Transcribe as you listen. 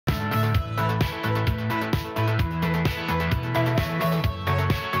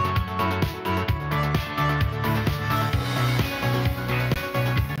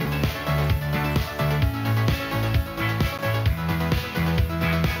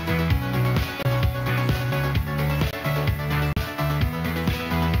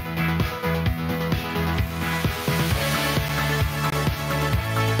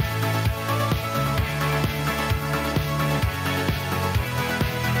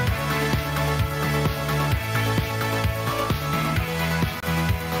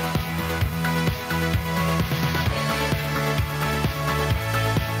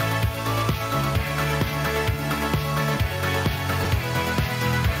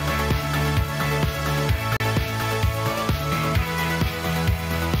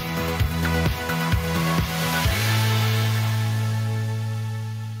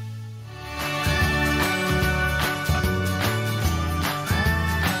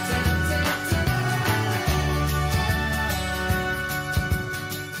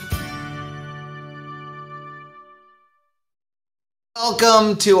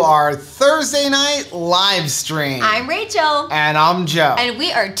Welcome to our Thursday night live stream. I'm Rachel. And I'm Joe. And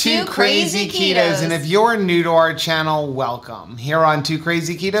we are Two Crazy Ketos. And if you're new to our channel, welcome. Here on Two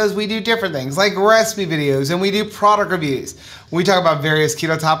Crazy Ketos, we do different things like recipe videos and we do product reviews. We talk about various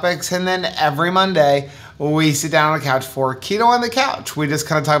keto topics, and then every Monday, we sit down on the couch for Keto on the Couch. We just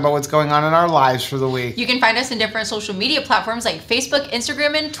kind of talk about what's going on in our lives for the week. You can find us in different social media platforms like Facebook,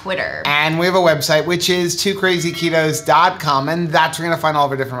 Instagram, and Twitter. And we have a website, which is twocrazyketos.com, and that's where you're gonna find all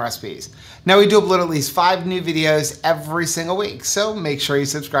of our different recipes. Now, we do upload at least 5 new videos every single week, so make sure you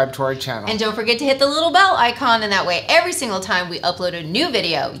subscribe to our channel. And don't forget to hit the little bell icon, and that way every single time we upload a new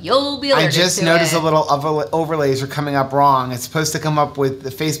video, you'll be alerted to it. I just noticed a little overlays are coming up wrong. It's supposed to come up with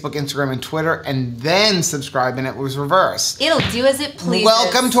the Facebook, Instagram, and Twitter, and then subscribe, and it was reversed. It'll do as it pleases.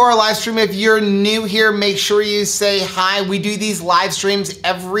 Welcome to our live stream. If you're new here, make sure you say hi. We do these live streams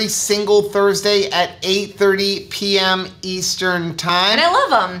every single Thursday at 8:30 p.m. Eastern time. And I love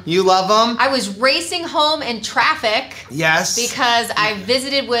them. You love them? I was racing home in traffic. Yes. Because I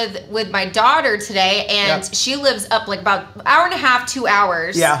visited with my daughter today, and she lives up like about an hour and a half, 2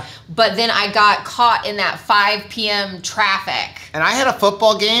 hours. Yeah. But then I got caught in that 5 p.m. traffic. And I had a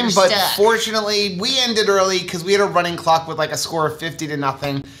football game, You're but stuck. Fortunately we ended early because we had a running clock with like a score of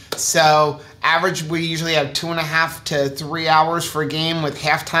 50-0. So average, we usually have 2.5 to 3 hours for a game with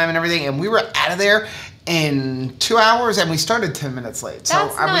halftime and everything. And we were out of there in 2 hours, and we started 10 minutes late. So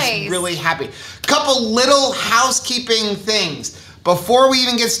That's I nice. was really happy. Couple little housekeeping things. Before we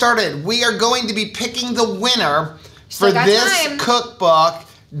even get started, we are going to be picking the winner for this cookbook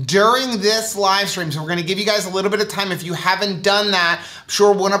during this live stream. So we're gonna give you guys a little bit of time. If you haven't done that, I'm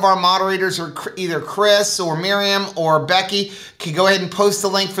sure one of our moderators, or either Chris or Miriam or Becky, can go ahead and post the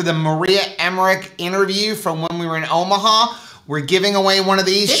link for the Maria Emmerich interview from when we were in Omaha. We're giving away one of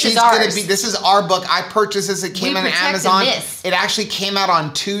these. This is ours. This is our book. I purchased this. It came on Amazon. It actually came out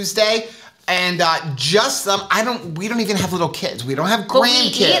on Tuesday. And we don't even have little kids. We don't have grandkids. But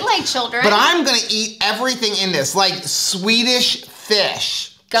we eat like children. But I'm gonna eat everything in this, like Swedish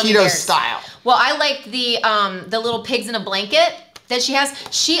fish, Gummy keto bears. style. Well, I like the little pigs in a blanket that she has.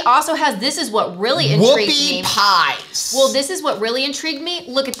 She also has, this is what really intrigued me. Whoopie pies. Well, this is what really intrigued me.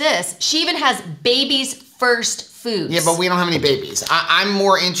 Look at this. She even has baby's first foods. Yeah, but we don't have any babies. I'm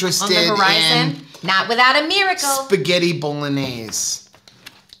more interested on the horizon. in Not without a miracle. spaghetti bolognese.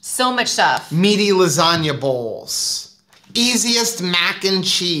 So much stuff. Meaty lasagna bowls. Easiest mac and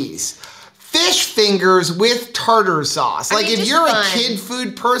cheese. Fish fingers with tartar sauce. Like, if you're a kid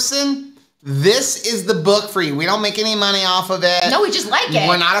food person, this is the book for you. We don't make any money off of it. No, we just like it.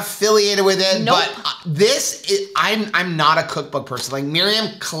 We're not affiliated with it. Nope. But this is, I'm not a cookbook person. Like,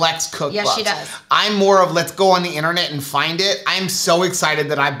 Miriam collects cookbooks. Yes, she does. I'm more of, let's go on the internet and find it. I'm so excited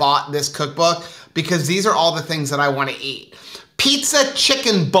that I bought this cookbook because these are all the things that I want to eat. Pizza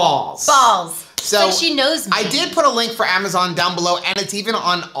chicken balls. Balls. So like she knows me. I did put a link for Amazon down below, and it's even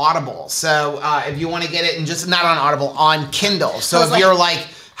on Audible. So if you want to get it, and just not on Audible, on Kindle. So if you're like,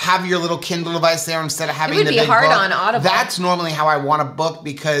 have your little Kindle device there instead of having the big book. It would be hard on Audible. That's normally how I want a book,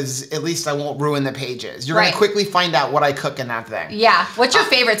 because at least I won't ruin the pages. You're gonna quickly find out what I cook in that thing. Yeah. What's your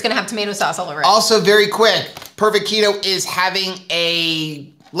favorite? It's gonna have tomato sauce all over it. Also, very quick, Perfect Keto is having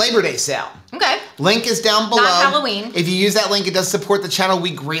a Labor Day sale. Okay. Link is down below. Not Halloween. If you use that link, it does support the channel.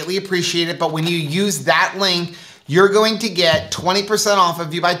 We greatly appreciate it. But when you use that link, you're going to get 20% off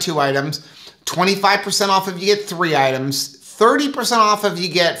if you buy 2 items, 25% off if you get 3 items, 30% off if you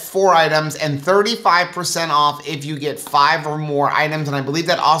get 4 items, and 35% off if you get 5 or more items. And I believe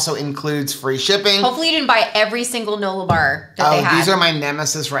that also includes free shipping. Hopefully you didn't buy every single Nova bar that they had. These are my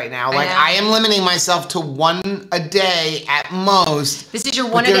nemesis right now. Like, I am limiting myself to 1 a day at most. This is your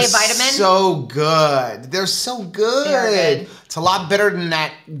 1 a day vitamin? They're so good. They're so good. They're good. It's a lot better than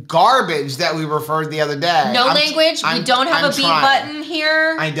that garbage that we referred the other day. No language. We don't have a beat button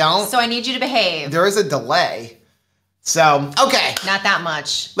here. I don't. So I need you to behave. There is a delay. So, okay. Not that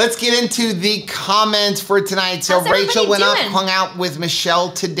much. Let's get into the comments for tonight. So Rachel went up, hung out with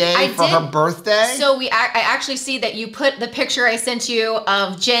Michelle today for her birthday. So I actually see that you put the picture I sent you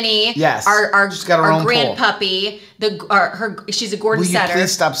of Jenny. Yes. Our grand pool. puppy. She's a Gordon Setter. Will you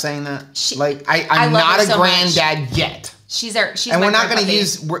please stop saying that? I'm not a granddad yet. She's and we're not going to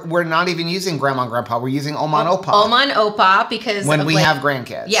use. We're not even using grandma and grandpa. We're using Oma and Opa. Oma and Opa, because when we have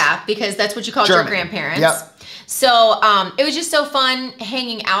grandkids. Yeah, because that's what you call your grandparents. Yep. So it was just so fun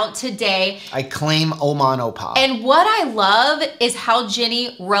hanging out today. I claim Oma and Opa. And what I love is how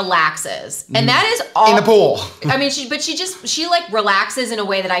Jenny relaxes, and that is all in the pool. I mean, she like relaxes in a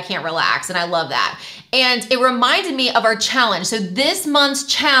way that I can't relax, and I love that. And it reminded me of our challenge. So this month's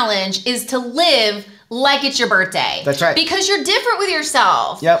challenge is to live like it's your birthday. That's right. Because you're different with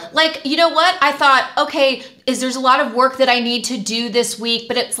yourself. Yep. Like, you know what? I thought, okay, there's a lot of work that I need to do this week,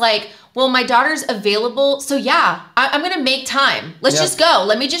 but it's like, well, my daughter's available. So yeah, I'm going to make time. Let's just go.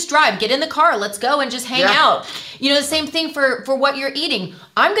 Let me just drive, get in the car. Let's go and just hang out. You know, the same thing for what you're eating.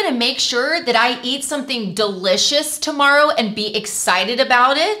 I'm going to make sure that I eat something delicious tomorrow and be excited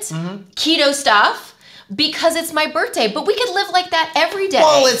about it. Keto stuff. Because it's my birthday, but we could live like that every day.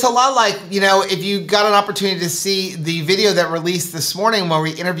 Well, it's a lot like, you know, if you got an opportunity to see the video that released this morning where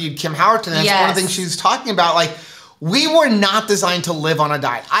we interviewed Kim Howerton, that's one of the things she was talking about, like, we were not designed to live on a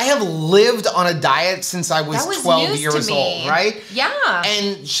diet. I have lived on a diet since I was 12 years old, right? Yeah.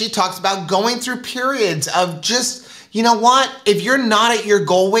 And she talks about going through periods of just, you know what, if you're not at your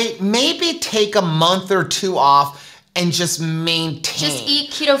goal weight, maybe take a month or two off and just maintain. Just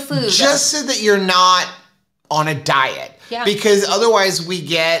eat keto food. Just so that you're not on a diet. Yeah. Because otherwise we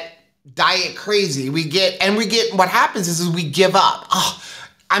get diet crazy. We get what happens is we give up. Oh,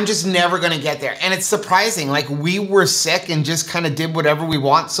 I'm just never gonna get there. And it's surprising, like we were sick and just kind of did whatever we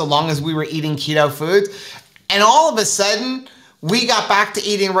want so long as we were eating keto foods. And all of a sudden, we got back to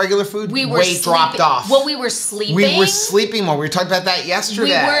eating regular food, weight dropped off. Well, we were sleeping. We were sleeping more. We were talking about that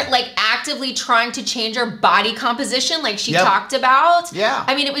yesterday. We weren't like actively trying to change our body composition like she talked about. Yeah.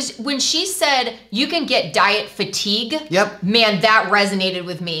 I mean, it was when she said you can get diet fatigue. Yep. Man, that resonated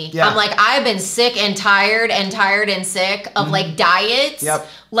with me. Yeah. I'm like, I've been sick and tired and sick of like diets. Yep.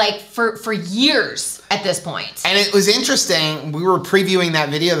 Like for years at this point. And it was interesting. We were previewing that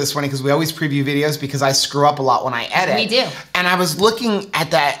video this morning because we always preview videos because I screw up a lot when I edit. We do. And I was looking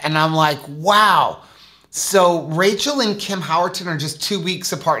at that and I'm like, wow. So Rachel and Kim Howerton are just 2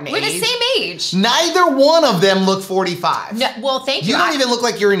 weeks apart in age. We're the same age. Neither one of them look 45. No, well, thank you. You don't even look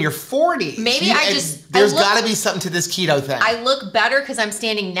like you're in your 40s. Maybe There's got to be something to this keto thing. I look better because I'm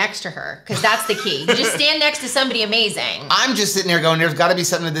standing next to her, because that's the key. You just stand next to somebody amazing. I'm just sitting there going, there's got to be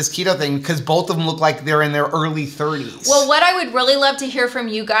something to this keto thing because both of them look like they're in their early 30s. Well, what I would really love to hear from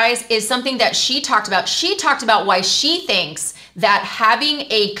you guys is something that she talked about. She talked about why she thinks that having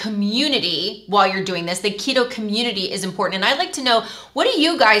a community while you're doing this, the keto community, is important. And I'd like to know, what do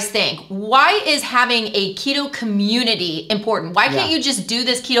you guys think? Why is having a keto community important? Why can't you just do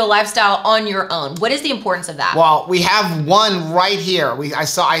this keto lifestyle on your own? What is the importance of that? Well, we have one right here.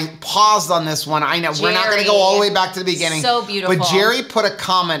 I paused on this one. I know we're not going to go all the way back to the beginning. So beautiful. But Jerry put a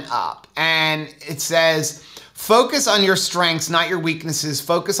comment up and it says, focus on your strengths, not your weaknesses.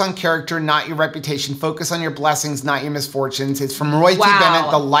 Focus on character, not your reputation. Focus on your blessings, not your misfortunes. It's from Roy T. Bennett,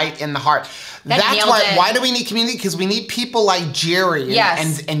 The Light in the Heart. That's why do we need community? Because we need people like Jerry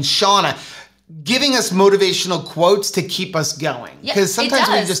and Shauna giving us motivational quotes to keep us going. Because sometimes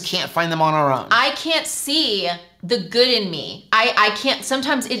we just can't find them on our own. I can't see the good in me. I can't,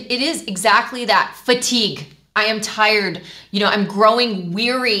 sometimes it is exactly that, fatigue. I am tired, you know, I'm growing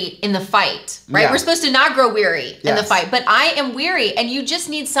weary in the fight, right? We're supposed to not grow weary in the fight, but I am weary, and you just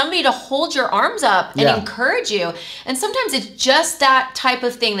need somebody to hold your arms up and encourage you. And sometimes it's just that type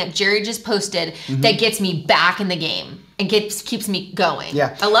of thing that Jerry just posted that gets me back in the game and keeps me going.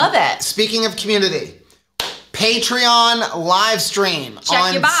 Yeah. I love it. Speaking of community, Patreon live stream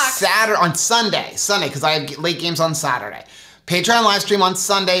on Sunday, because I have late games on Saturday. Patreon live stream on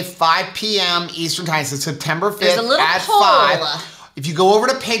Sunday, 5 p.m. Eastern Time, so September 5th at 5. If you go over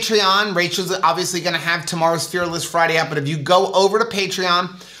to Patreon, Rachel's obviously going to have tomorrow's Fearless Friday up, but if you go over to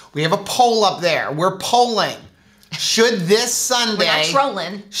Patreon, we have a poll up there. We're polling. Should this Sunday... We're not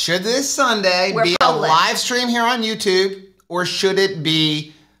trolling. Should this Sunday be a live stream here on YouTube, or should it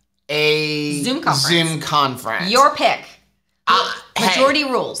be a Zoom conference? Your pick. Majority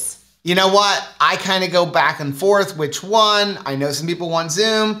rules. You know what? I kind of go back and forth. Which one? I know some people want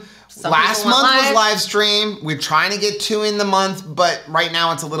Zoom. Last month was live stream. We're trying to get 2 in the month, but right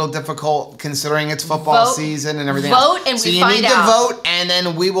now it's a little difficult considering it's football season and everything else. Vote and so you need to vote, and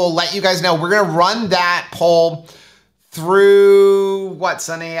then we will let you guys know. We're going to run that poll through,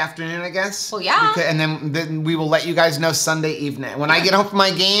 Sunday afternoon, I guess? Well, yeah. And then we will let you guys know Sunday evening. When I get home from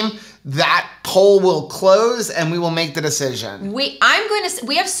my game, that poll will close and we will make the decision. We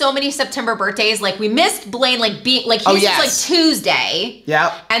have so many September birthdays. Like, we missed Blaine, he's like Tuesday.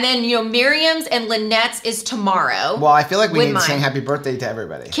 Yep. And then, Miriam's and Lynette's is tomorrow. Well, I feel like we need to sing happy birthday to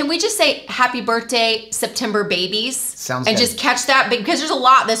everybody. Can we just say happy birthday, September babies? Sounds good. And just catch that, because there's a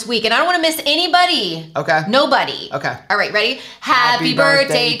lot this week and I don't want to miss anybody. Okay. Nobody. Okay. All right, ready? Happy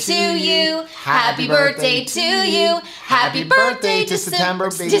birthday to you. Happy birthday to you. Happy birthday to September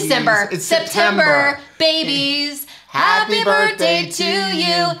babies. It's September babies. Happy birthday to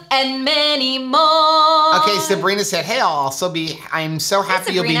you and many more. Okay, Sabrina said, hey, I'm so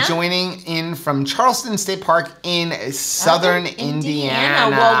happy you'll be joining in from Charleston State Park in Southern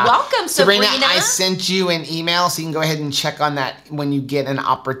Indiana. Well, welcome, Sabrina. I sent you an email, so you can go ahead and check on that when you get an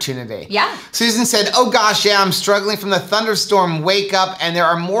opportunity. Yeah. Susan said, oh gosh, yeah, I'm struggling from the thunderstorm. Wake up, and there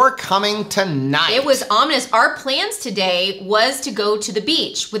are more coming tonight. It was ominous. Our plans today was to go to the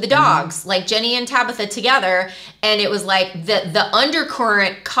beach with the dogs, like Jenny and Tabitha together, and it was like the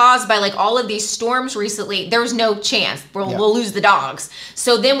undercurrent caused by like all of these storms recently. There was no chance we'll lose the dogs.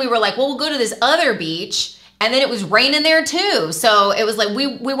 So then we were like, well, we'll go to this other beach, and then it was raining there too. So it was like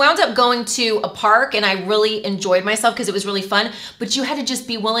we wound up going to a park, and I really enjoyed myself because it was really fun. But you had to just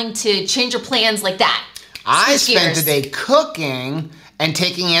be willing to change your plans like that. I spent the day cooking and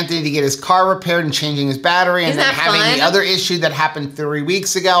taking Anthony to get his car repaired and changing his battery, and then having the other issue that happened 3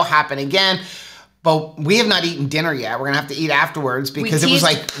 weeks ago happen again. But we have not eaten dinner yet. We're going to have to eat afterwards because it was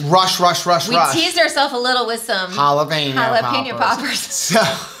like rush. We teased ourselves a little with some jalapeno poppers. So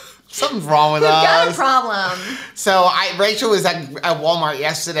something's wrong with us. We've got a problem. So Rachel was at Walmart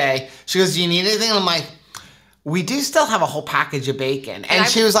yesterday. She goes, do you need anything? And I'm like, we do still have a whole package of bacon. And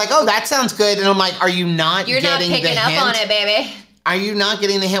she was like, oh, that sounds good. And I'm like, are you not getting the hint? You're not picking up on it, baby. Are you not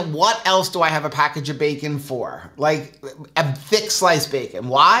getting the hint? What else do I have a package of bacon for? Like a thick sliced bacon.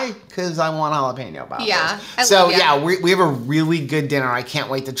 Why? Because I want jalapeno poppers. Yeah. We have a really good dinner. I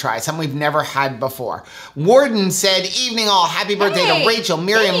can't wait to try. Something we've never had before. Warden said, evening all. Happy birthday to Rachel,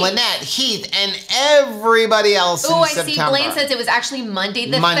 Miriam, Lynette, Heath, and everybody else in September. I see. Blaine says it was actually Monday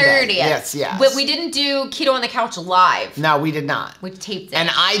the 30th. Yes. But we didn't do Keto on the Couch live. No, we did not. We taped it. And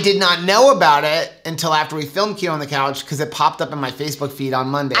I did not know about it until after we filmed Keto on the Couch because it popped up in my Facebook feed on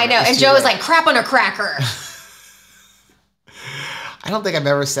Monday. I know, and Joe was like, crap on a cracker. I don't think I've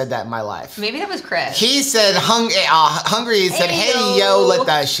ever said that in my life. Maybe that was Chris. He said, hungry, he said, hey, yo, let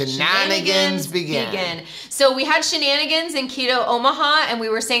the shenanigans begin. So we had shenanigans in Keto Omaha, and we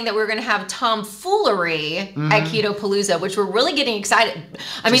were saying that we were going to have tomfoolery at Keto Palooza, which we're really getting excited.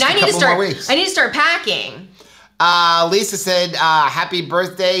 I need to start packing. Lisa said, happy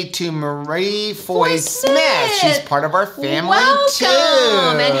birthday to Marie Foy Smith. She's part of our family too.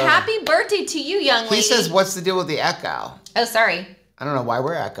 Welcome, and happy birthday to you, young lady. He says, what's the deal with the echo? Oh, sorry. I don't know why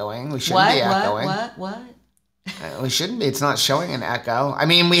we're echoing. We shouldn't be echoing. What? We shouldn't be. It's not showing an echo. I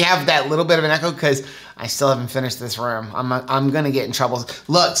mean, we have that little bit of an echo because I still haven't finished this room. I'm going to get in trouble.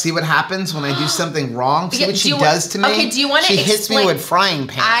 Look, see what happens when I do something wrong? See what she does to me? Okay, do you want to She hits me with frying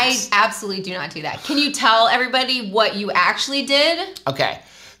pans. I absolutely do not do that. Can you tell everybody what you actually did? Okay.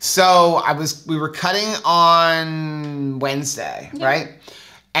 So we were cutting on Wednesday, right?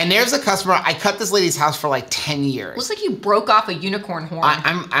 And there's a customer. I cut this lady's house for like 10 years. Looks like you broke off a unicorn horn.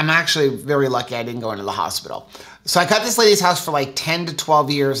 I'm actually very lucky I didn't go into the hospital. So I cut this lady's house for like 10 to 12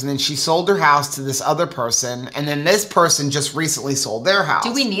 years, and then she sold her house to this other person, and then this person just recently sold their house.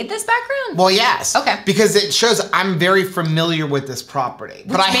 Do we need this background? Well, yes. Okay. Because it shows I'm very familiar with this property.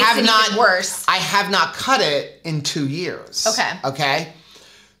 But I have not worse. I have not cut it in 2 years. Okay. Okay.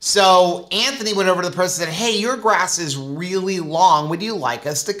 So Anthony went over to the person and said, hey, your grass is really long. Would you like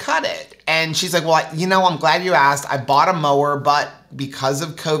us to cut it? And she's like, well, I'm glad you asked. I bought a mower, but because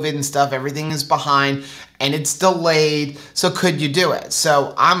of COVID and stuff, everything is behind and it's delayed. So could you do it?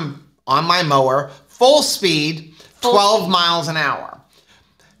 So I'm on my mower, full speed, 12 miles an hour.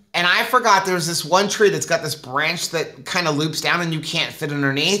 And I forgot there's this one tree that's got this branch that kind of loops down and you can't fit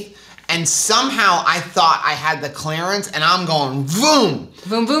underneath. And somehow I thought I had the clearance and I'm going boom.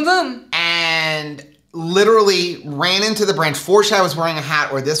 Boom, boom, boom. And literally ran into the branch. Fortunately, I was wearing a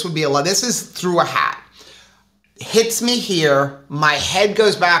hat or this would be this is through a hat. Hits me here. My head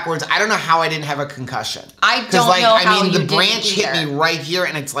goes backwards. I don't know how I didn't have a concussion. I don't know how you didn't the branch hit me right here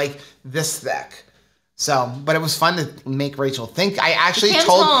and it's like this thick. So, but it was fun to make Rachel think. I actually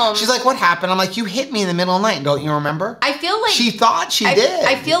told, she's like, what happened? I'm like, you hit me in the middle of the night. Don't you remember? I feel like she thought she did.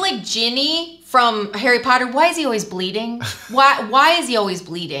 I feel like Ginny from Harry Potter. Why is he always bleeding? Why is he always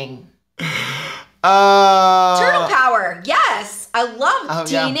bleeding? Turtle power. Yes. I love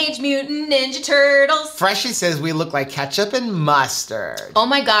Teenage Mutant Ninja Turtles. Freshie says we look like ketchup and mustard. Oh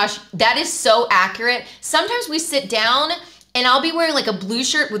my gosh. That is so accurate. Sometimes we sit down and I'll be wearing like a blue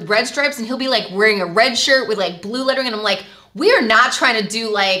shirt with red stripes and he'll be like wearing a red shirt with like blue lettering and I'm like, we are not trying to do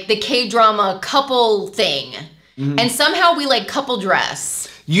like the K-drama couple thing. And somehow we like couple dress.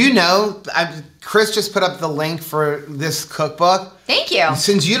 Chris just put up the link for this cookbook. Thank you.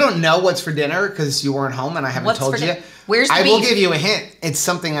 Since you don't know what's for dinner because you weren't home and I haven't told you, Where's the I beef? will give you a hint. It's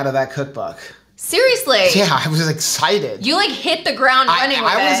something out of that cookbook. Seriously? Yeah, I was excited. You like hit the ground running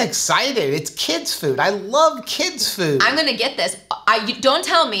with it. I was excited. It's kids' food. I love kids' food. I'm gonna get this. You don't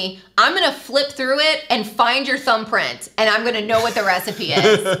tell me. I'm gonna flip through it and find your thumbprint, and I'm gonna know what the recipe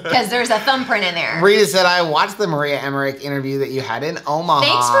is because there's a thumbprint in there. Rita said, I watched the Maria Emmerich interview that you had in Omaha.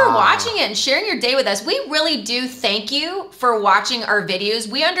 Thanks for watching it and sharing your day with us. We really do thank you for watching our videos.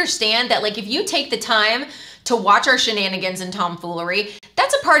 We understand that like if you take the time to watch our shenanigans and tomfoolery,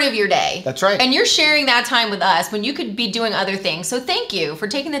 that's a part of your day. That's right. And you're sharing that time with us when you could be doing other things. So thank you for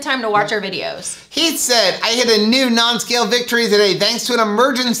taking the time to watch our videos. He said, I hit a new non-scale victory today thanks to an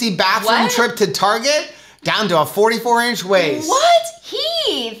emergency bathroom trip to Target down to a 44-inch waist. What?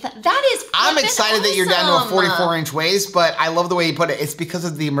 Heath, that is I'm excited awesome. that you're down to a 44-inch waist, but I love the way you put it. It's because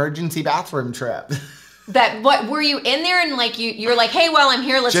of the emergency bathroom trip. That what were you in there and like you're like, hey, while I'm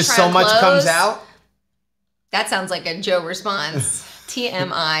here, let's just try so on much clothes. comes out. That sounds like a Joe response.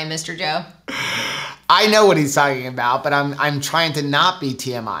 TMI, Mr. Joe. I know what he's talking about, but I'm trying to not be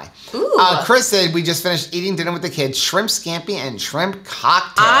TMI. Ooh. Chris said we just finished eating dinner with the kids, shrimp scampi and shrimp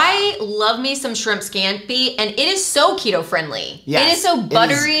cocktail. I love me some shrimp scampi, and it is so keto friendly. Yes, it is so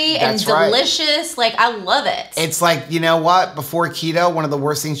buttery and delicious. Like, I love it. It's like, you know what? Before keto, one of the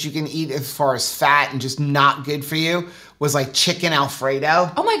worst things you can eat as far as fat and just not good for you was like chicken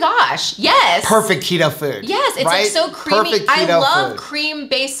Alfredo. Oh my gosh, yes. Perfect keto food. Yes, it's like so creamy. Perfect keto I love food.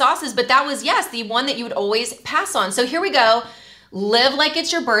 cream-based sauces, but that was, yes, the one that you would always pass on. So here we go. Live like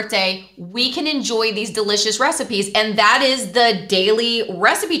it's your birthday. We can enjoy these delicious recipes, and that is the daily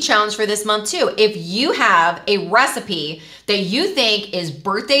recipe challenge for this month too. If you have a recipe that you think is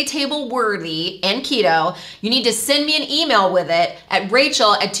birthday table worthy and keto, you need to send me an email with it at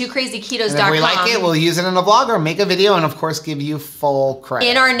rachel@twocrazyketos.com. And if we like it, we'll use it in a vlog or make a video and of course give you full credit.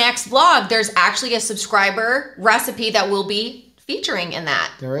 In our next vlog, there's actually a subscriber recipe that will be featuring in that.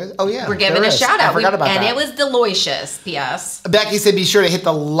 There is? Oh yeah. We're giving a shout out. I forgot about that. And it was delicious, P.S. Becky said be sure to hit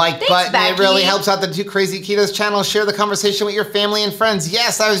the like button. Becky. It really helps out the Two Crazy Ketos channel. Share the conversation with your family and friends.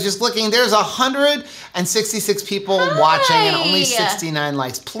 Yes, I was just looking. There's 166 people watching and only 69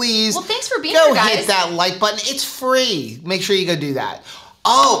 likes. Please. Well, thanks for being here, guys. Go hit that like button. It's free. Make sure you go do that.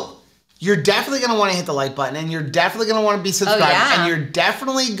 Oh, you're definitely going to want to hit the like button, and you're definitely going to want to be subscribed, and you're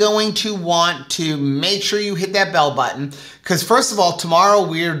definitely going to want to make sure you hit that bell button, because first of all, tomorrow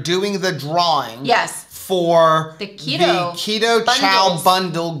we're doing the drawing for the Keto Chow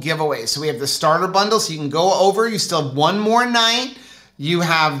Bundle giveaway. So we have the starter bundle, so you can go over, you still have one more night. You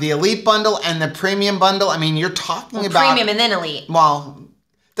have the elite bundle and the premium bundle. I mean, you're talking about premium and then elite. Well,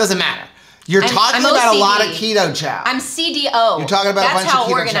 doesn't matter. You're talking about a lot of keto chow. I'm CDO. You're talking about a bunch of keto chow. That's how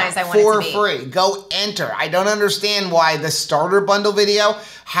organized I want it to be. For free. Go enter. I don't understand why the starter bundle video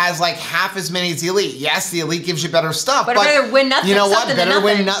has like half as many as the elite. Yes, the elite gives you better stuff, but better win nothing. You know what? Better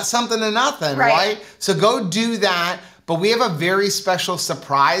win something than nothing, right? So go do that. But we have a very special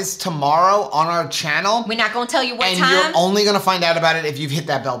surprise tomorrow on our channel. We're not going to tell you what time. And you're only going to find out about it if you've hit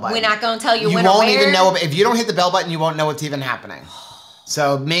that bell button. We're not going to tell you when or You won't where. even know. If you don't hit the bell button, you won't know what's even happening.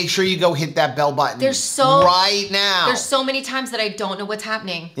 So make sure you go hit that bell button right now. There's so many times that I don't know what's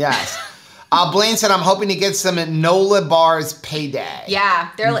happening. Yes. Blaine said, I'm hoping to get some NOLA bars payday.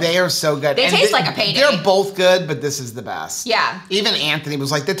 Yeah. They are so good. They taste like a payday. They're both good, but this is the best. Yeah. Even Anthony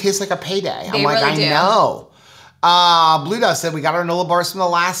was like, that tastes like a payday. I'm like, I know. Blue Dust said, we got our NOLA bars from the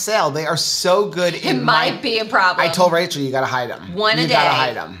last sale. They are so good. It might be a problem. I told Rachel, you got to hide them. One a day. You got to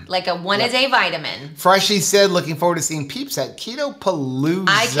hide them. Like a one-a-day vitamin. Freshie said, looking forward to seeing Peeps at Keto Palooza.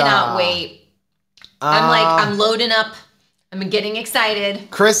 I cannot wait. I'm loading up. I'm getting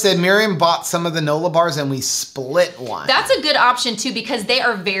excited. Chris said, Miriam bought some of the NOLA bars and we split one. That's a good option too, because they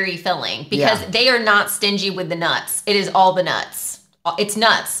are very filling. Because they are not stingy with the nuts. It is all the nuts. It's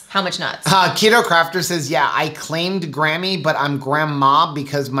nuts. How much nuts? Keto Crafter says, yeah, I claimed Grammy, but I'm grandma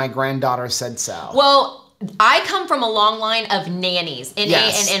because my granddaughter said so. Well, I come from a long line of nannies,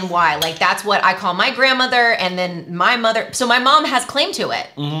 N-A-N-N-Y. Like, that's what I call my grandmother and then my mother. So my mom has claim to it.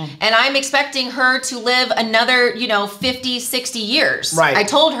 And I'm expecting her to live another, 50, 60 years. Right. I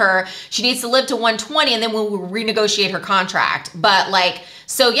told her she needs to live to 120 and then we'll renegotiate her contract. But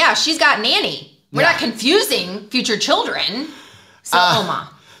so yeah, she's got nanny. We're not confusing future children. So,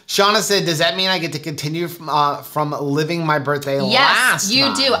 Oma. Shauna said, does that mean I get to continue from living my birthday last month? Yes,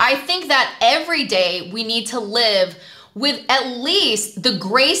 you do. I think that every day we need to live with at least the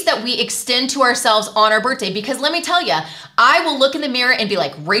grace that we extend to ourselves on our birthday. Because let me tell you, I will look in the mirror and be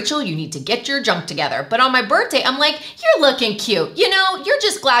like, Rachel, you need to get your junk together. But on my birthday, I'm like, you're looking cute. You know, you're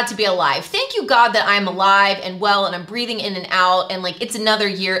just glad to be alive. Thank you, God, that I'm alive and well and I'm breathing in and out and like it's another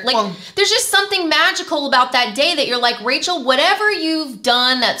year. Like there's just something magical about that day that you're like, Rachel, whatever you've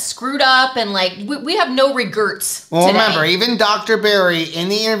done that's screwed up and like we have no regrets today. Remember, even Dr. Barry in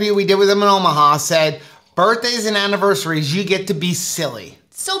the interview we did with him in Omaha said, birthdays and anniversaries, you get to be silly.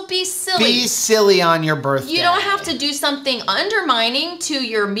 So be silly. Be silly on your birthday. You don't have to do something undermining to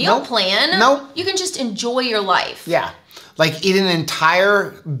your meal plan. Nope. You can just enjoy your life. Yeah. Like eat an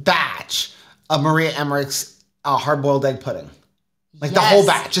entire batch of Maria Emmerich's hard-boiled egg pudding. Like the whole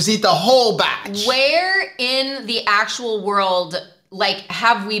batch. Just eat the whole batch. Where in the actual world, like,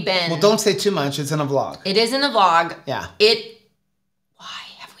 have we been? Well, don't say too much. It's in a vlog. It is in a vlog. Yeah. Why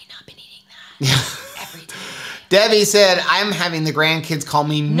have we not been eating that? Yeah. Every day. Debbie said, I'm having the grandkids call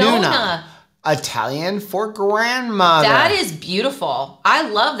me Nuna. Italian for grandmother. That is beautiful. I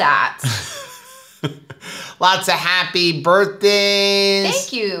love that. Lots of happy birthdays.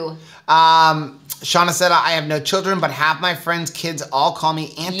 Thank you. Shauna said, I have no children, but half my friends' kids all call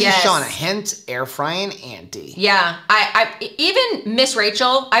me Auntie Shauna. Hence, air frying auntie. Yeah. I even Miss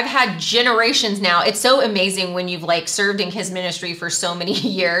Rachel, I've had generations now. It's so amazing when you've like served in his ministry for so many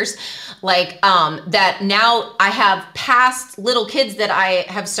years. Like, that now I have past little kids that I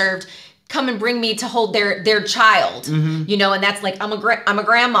have served come and bring me to hold their child, you know, and that's like, I'm a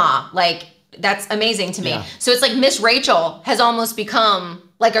grandma. Like, that's amazing to me. Yeah. So it's like Miss Rachel has almost become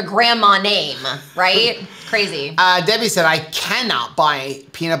like a grandma name, right? Crazy. Debbie said, I cannot buy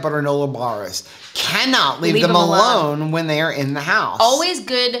peanut butter Nola bars. Cannot leave them alone when they are in the house. Always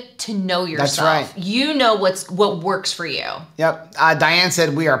good to know yourself. That's right. You know what works for you. Yep. Diane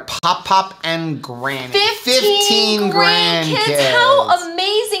said, we are Pop and Granny. 15 grandkids. How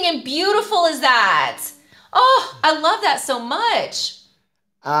amazing and beautiful is that? Oh, I love that so much.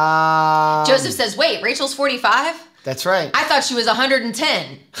 Joseph says, wait, Rachel's 45? That's right. I thought she was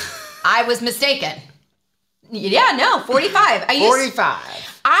 110. I was mistaken. Yeah, no, 45.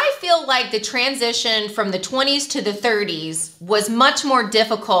 45. I feel like the transition from the 20s to the 30s was much more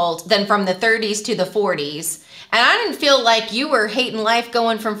difficult than from the 30s to the 40s. And I didn't feel like you were hating life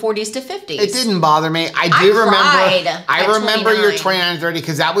going from 40s to 50s. It didn't bother me. I remember your 29 and 30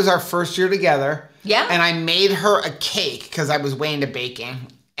 because that was our first year together. Yeah. And I made her a cake because I was way into baking.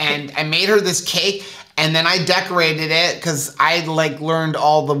 And I made her this cake. And then I decorated it because I like learned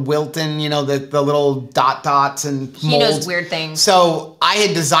all the Wilton, you know, the little dots and molds. He knows weird things. So I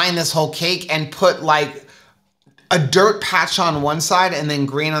had designed this whole cake and put like a dirt patch on one side and then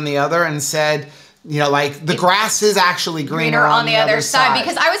green on the other and said, you know, like the grass is actually greener on the other side.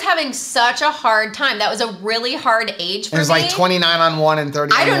 Because I was having such a hard time. That was a really hard age for me. It was like 29 on one and 30 on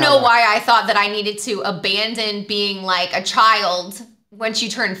the other. I don't know why I thought that I needed to abandon being like a child once you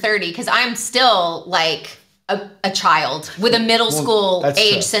turn 30, because I'm still like a child with a middle school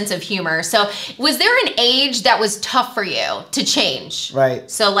age sense of humor. So was there an age that was tough for you to change? Right.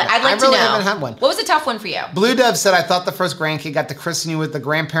 So like, I'd like to know. I haven't had one. What was a tough one for you? Blue Dove said, I thought the first grandkid got to christen you with the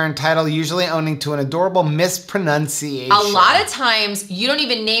grandparent title, usually owning to an adorable mispronunciation. A lot of times you don't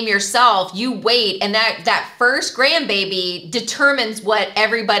even name yourself, you wait, and that first grandbaby determines what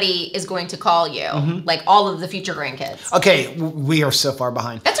everybody is going to call you, like all of the future grandkids. Okay, we are so far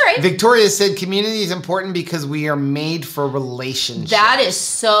behind. That's all right. Victoria said, community is important because we are made for relationships. That is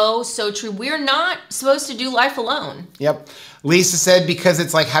so true. We're not supposed to do life alone. Yep. Lisa said, because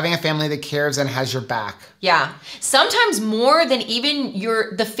it's like having a family that cares and has your back. Yeah. Sometimes more than even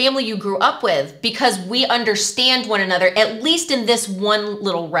the family you grew up with, because we understand one another, at least in this one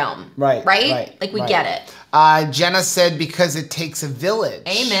little realm. Right. Right? Like we get it. Jenna said, because it takes a village.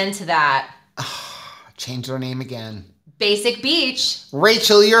 Amen to that. Change their name again. Basic Beach.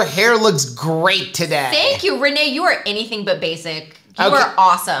 Rachel, your hair looks great today. Thank you, Renee. You are anything but basic. You are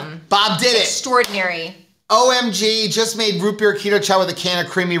awesome. Bob did it. Extraordinary. OMG, just made root beer keto chow with a can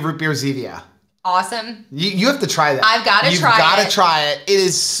of creamy root beer Zevia. Awesome. You have to try that. I've got to try it. You've got to try it. It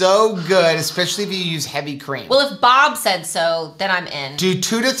is so good, especially if you use heavy cream. Well, if Bob said so, then I'm in. Do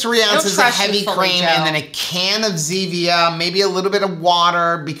 2 to 3 ounces of heavy cream and then a can of Zevia, maybe a little bit of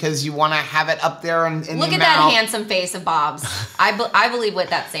water because you want to have it up there in the mouth. Look at that handsome face of Bob's. I believe what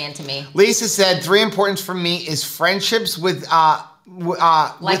that's saying to me. Lisa said, 3 importance for me is friendships with mine.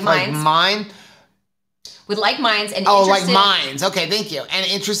 with like minds and like minds. Okay, thank you. And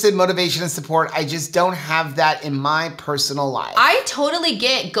interested, motivation, and support. I just don't have that in my personal life. I totally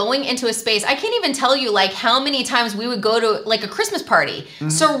get going into a space. I can't even tell you like how many times we would go to like a Christmas party,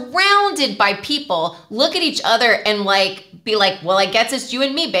 surrounded by people, look at each other and like be like, well, I guess it's you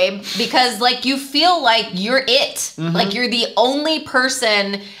and me, babe. Because like you feel like you're it. Like you're the only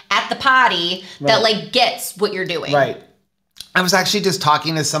person at the party that like gets what you're doing. Right. I was actually just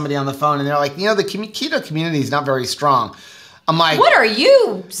talking to somebody on the phone and they're like, you know, the keto community is not very strong. I'm like, what are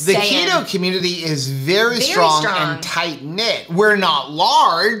you saying? The keto community is very strong and tight knit. We're not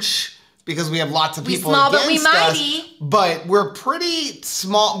large because we have lots of people against us, but we're pretty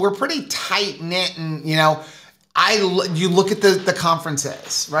small. We're pretty tight knit, and you know, you look at the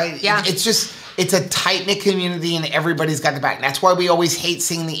conferences, right? Yeah. It's a tight-knit community and everybody's got the back. And that's why we always hate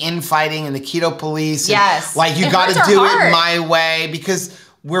seeing the infighting and the keto police. Yes. Like, you got to do it my way, because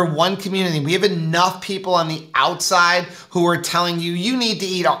we're one community. We have enough people on the outside who are telling you, you need to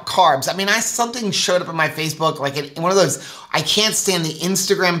eat carbs. I mean, something showed up in my Facebook, like in one of those, I can't stand the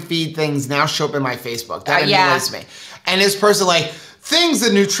Instagram feed things now show up in my Facebook. That annoys me. And this person like, things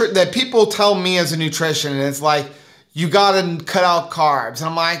that people tell me as a nutrition, and it's like, you got to cut out carbs. And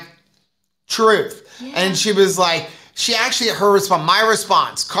I'm like, truth. Yeah. And she was like, my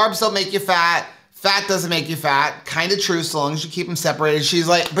response, carbs don't make you fat. Fat doesn't make you fat. Kind of true, so long as you keep them separated. She's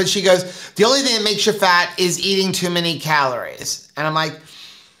like, but she goes, the only thing that makes you fat is eating too many calories. And I'm like,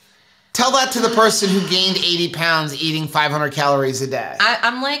 tell that to the person who gained 80 pounds eating 500 calories a day.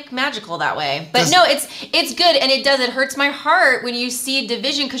 I'm like magical that way. But no, it's good, and it hurts my heart when you see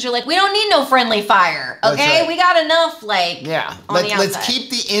division, because you're like, we don't need no friendly fire, okay? Right. We got enough, like, let's keep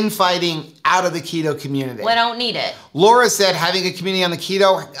the infighting out of the keto community. We don't need it. Laura said, having a community on the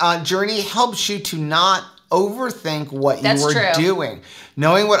keto journey helps you to not overthink what you are doing.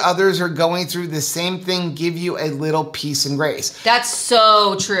 Knowing what others are going through the same thing give you a little peace and grace. That's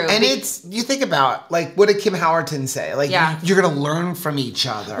so true. And you think about, like, what did Kim Howerton say? Like, you're going to learn from each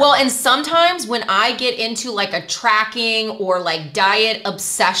other. Well, and sometimes when I get into like a tracking or like diet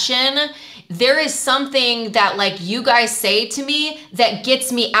obsession, there is something that like you guys say to me that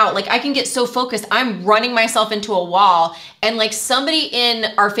gets me out. Like, I can get so focused, I'm running myself into a wall, and like somebody in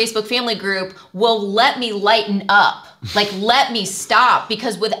our Facebook family group will let me lighten up. Like, let me stop,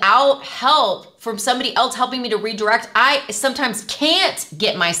 because without help from somebody else helping me to redirect, I sometimes can't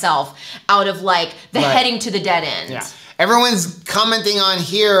get myself out of like the heading to the dead end. Yeah. Everyone's commenting on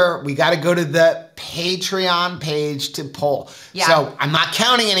here. We got to go to the Patreon page to poll. Yeah. So I'm not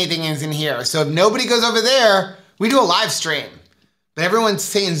counting anything in here. So if nobody goes over there, we do a live stream. But everyone's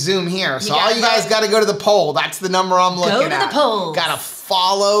saying Zoom here. So all you guys got to go to the poll. That's the number I'm looking at. Go to the poll. Got to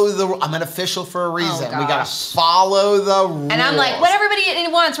follow I'm an official for a reason. We got to follow the rules. And I'm like, what everybody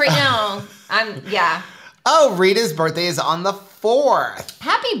wants right now. Oh, Rita's birthday is on the 4th.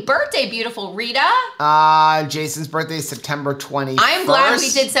 Happy birthday, beautiful Rita. Jason's birthday is September 21st. I'm glad we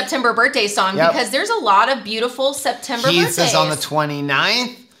did September birthday song, because there's a lot of beautiful September birthdays. Keith's is on the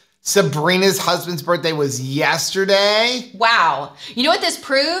 29th. Sabrina's husband's birthday was yesterday. Wow. You know what this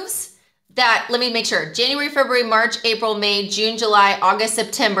proves? That, let me make sure, January, February, March, April, May, June, July, August,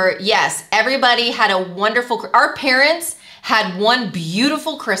 September. Yes, everybody had a wonderful, our parents had one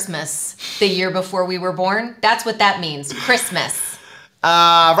beautiful Christmas the year before we were born. That's what that means, Christmas.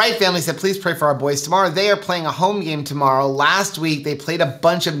 Right family said, please pray for our boys tomorrow. They are playing a home game tomorrow. Last week, they played a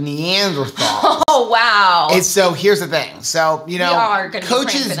bunch of Neanderthals. Oh, wow. So here's the thing. So, you know,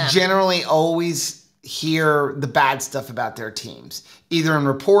 coaches generally always hear the bad stuff about their teams, either in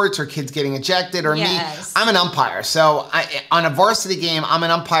reports or kids getting ejected or me. I'm an umpire. So on a varsity game, I'm an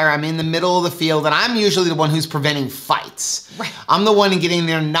umpire. I'm in the middle of the field, and I'm usually the one who's preventing fights. Right. I'm the one getting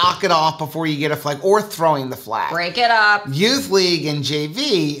there, knock it off before you get a flag, or throwing the flag. Break it up. Youth league and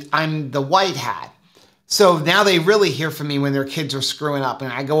JV, I'm the white hat. So now they really hear from me when their kids are screwing up,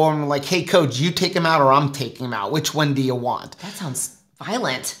 and I go over and I'm like, hey coach, you take him out or I'm taking him out. Which one do you want? That sounds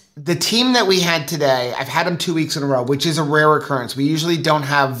violent. The team that we had today, I've had them 2 weeks in a row, which is a rare occurrence. We usually don't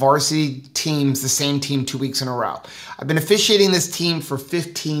have varsity teams, the same team 2 weeks in a row. I've been officiating this team for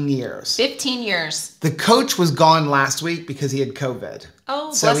 15 years. 15 years. The coach was gone last week because he had COVID.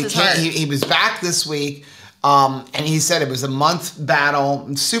 Oh, so he was back this week, and he said it was a month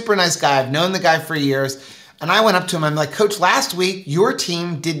battle. Super nice guy. I've known the guy for years. And I went up to him, I'm like, Coach, last week your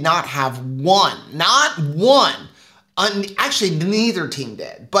team did not have not one. Actually, neither team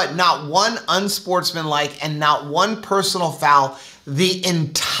did, but not one unsportsmanlike and not one personal foul the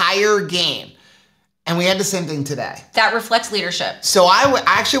entire game. And we had the same thing today. That reflects leadership. So I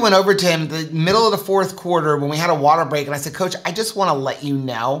actually went over to him the middle of the fourth quarter when we had a water break, and I said, Coach, I just want to let you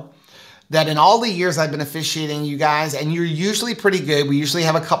know that in all the years I've been officiating you guys, and you're usually pretty good. We usually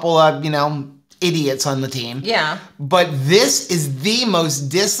have a couple of, idiots on the team. Yeah. But this is the most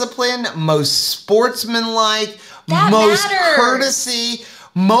disciplined, most sportsmanlike, most courtesy,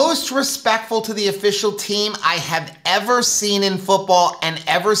 most respectful to the official team I have ever seen in football and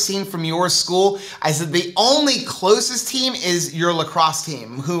ever seen from your school. I said the only closest team is your lacrosse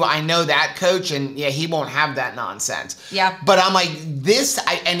team, who I know that coach, and yeah, he won't have that nonsense. Yeah. But I'm like,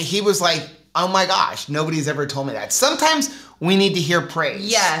 and he was like, oh my gosh, nobody's ever told me that. Sometimes we need to hear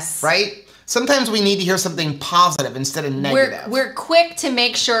praise. Yes. Right? Sometimes we need to hear something positive instead of negative. We're quick to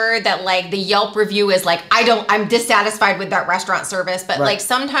make sure that like the Yelp review is like, I'm dissatisfied with that restaurant service. But like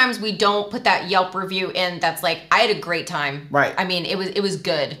sometimes we don't put that Yelp review in that's like, I had a great time. Right. I mean, it was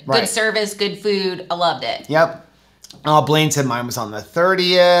good. Right. Good service, good food. I loved it. Yep. Blaine said mine was on the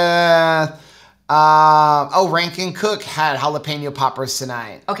 30th. Rankin Cook had jalapeno poppers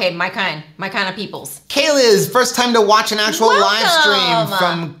tonight. Okay, my kind of peoples. Kayla's first time to watch an actual live stream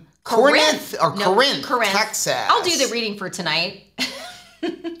from Corinth, Texas. I'll do the reading for tonight.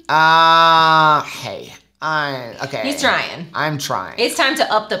 Okay. He's trying. I'm trying. It's time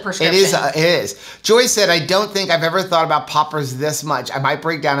to up the prescription. It is. Joy said, I don't think I've ever thought about poppers this much. I might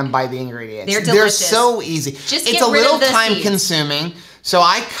break down and buy the ingredients. They're delicious. They're so easy. It's a little time consuming. So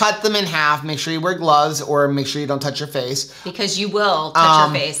I cut them in half. Make sure you wear gloves or make sure you don't touch your face. Because you will touch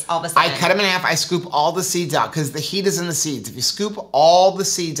your face all of a sudden. I cut them in half. I scoop all the seeds out because the heat is in the seeds. If you scoop all the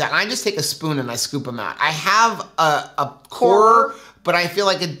seeds out, and I just take a spoon and I scoop them out. I have a core, but I feel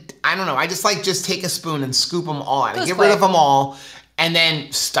like I don't know. I just take a spoon and scoop them all out. I get rid of them all. And then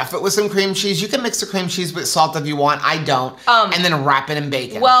stuff it with some cream cheese. You can mix the cream cheese with salt if you want. I don't. And then wrap it in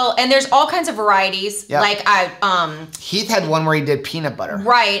bacon. Well, and there's all kinds of varieties. Yep. Like Heath had one where he did peanut butter.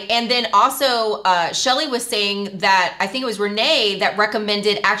 Right. And then also Shelly was saying that, I think it was Renee that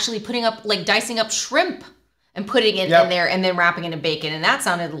recommended actually putting up, like dicing up shrimp and putting it in there and then wrapping it in bacon. And that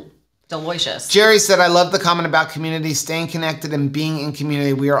sounded delicious. Jerry said, I love the comment about community, staying connected and being in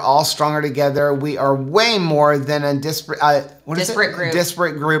community. We are all stronger together. We are way more than a disparate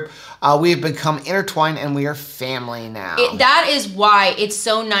group. We have become intertwined and we are family now. That is why it's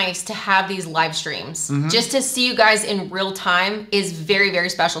so nice to have these live streams. Mm-hmm. Just to see you guys in real time is very, very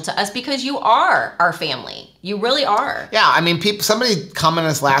special to us because you are our family. You really are. Yeah, I mean, somebody commented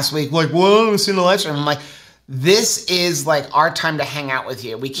us last week, like, well, I haven't seen the live stream. I'm like, this is like our time to hang out with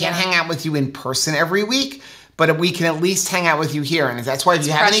you. We can't hang out with you in person every week, but we can at least hang out with you here. And that's why if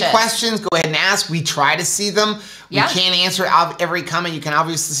you have any questions, go ahead and ask. We try to see them. We can't answer every comment. You can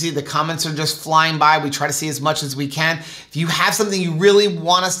obviously see the comments are just flying by. We try to see as much as we can. If you have something you really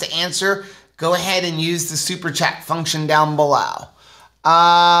want us to answer, go ahead and use the super chat function down below.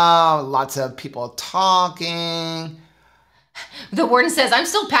 Lots of people talking. The warden says, I'm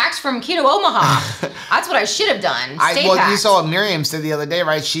still packed from Keto Omaha. That's what I should have done. Stay packed. You saw what Miriam said the other day,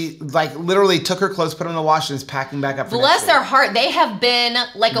 right? She literally took her clothes, put them in the wash, and is packing back up for Bless their heart. They have been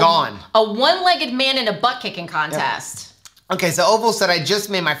like a one-legged man in a butt-kicking contest. Yep. Okay, so Oval said, I just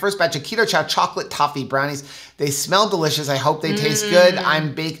made my first batch of Keto Chow chocolate toffee brownies. They smell delicious. I hope they taste good.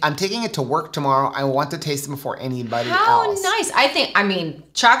 I'm taking it to work tomorrow. I want to taste them before anybody else. How nice. I mean,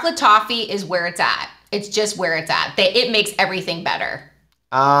 chocolate toffee is where it's at. It's just where it's at. It makes everything better.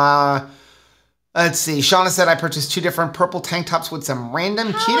 Let's see. Shauna said, I purchased 2 different purple tank tops with some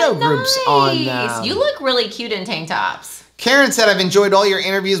random keto groups on them. You look really cute in tank tops. Karen said, I've enjoyed all your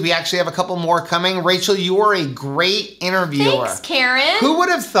interviews. We actually have a couple more coming. Rachel, you are a great interviewer. Thanks, Karen. Who would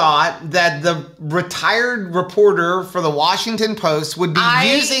have thought that the retired reporter for the Washington Post would be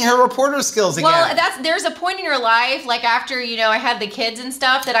using her reporter skills again? Well, there's a point in your life, like after, I had the kids and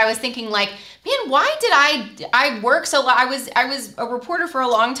stuff, that I was thinking like, man, why did I work so long? I was a reporter for a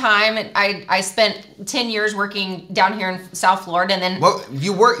long time, and I spent 10 years working down here in South Florida, and then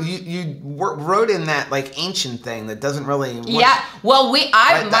you wrote in that like ancient thing that doesn't really the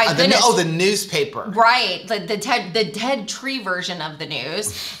newspaper, right? The Ted Tree version of the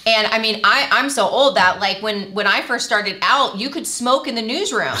news. And I mean, I'm so old that like when I first started out, you could smoke in the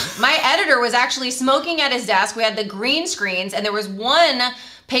newsroom. My editor was actually smoking at his desk. We had the green screens, and there was one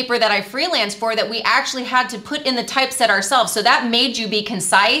paper that I freelanced for that we actually had to put in the typeset ourselves. So that made you be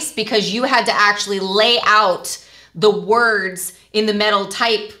concise because you had to actually lay out the words in the metal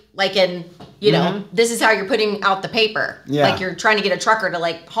type, like in, this is how you're putting out the paper. Yeah. Like you're trying to get a trucker to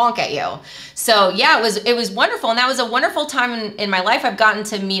like honk at you. So yeah, it was wonderful. And that was a wonderful time in my life. I've gotten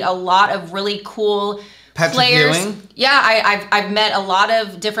to meet a lot of really cool players. Viewing? Yeah, I've met a lot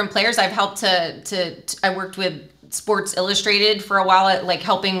of different players. I've helped I worked with Sports Illustrated for a while, like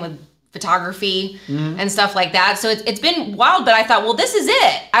helping with photography and stuff like that. So it's been wild, but I thought, well, this is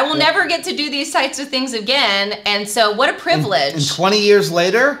it. I will never get to do these types of things again. And so what a privilege. And 20 years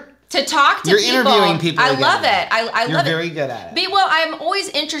later, to talk to you're people. interviewing people I again. love it. I love it. You're very good at it. Well, I'm always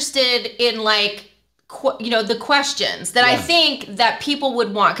interested in like, the questions that I think that people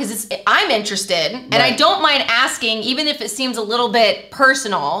would want, because I'm interested and I don't mind asking, even if it seems a little bit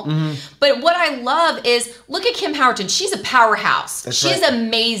personal. But what I love is, look at Kim Howerton. She's a powerhouse. She's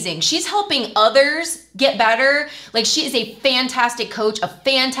amazing. She's helping others get better. Like, she is a fantastic coach, a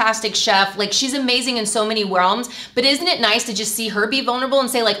fantastic chef. Like, she's amazing in so many realms. But isn't it nice to just see her be vulnerable and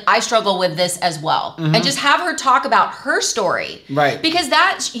say, like, I struggle with this as well, and just have her talk about her story, right? Because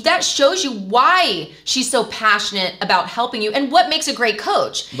that shows you why she's so passionate about helping you and what makes a great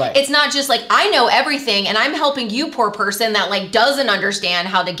coach. Right. It's not just like, I know everything and I'm helping you, poor person that like doesn't understand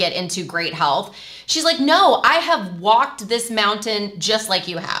how to get into great health. She's like, no, I have walked this mountain just like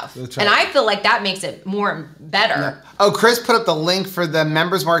you have. That's right. And I feel like that makes it more better. Yeah. Oh, Chris put up the link for the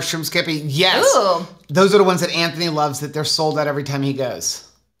Members Mark Shrimp Skippy. Yes. Ooh. Those are the ones that Anthony loves, that they're sold out every time he goes.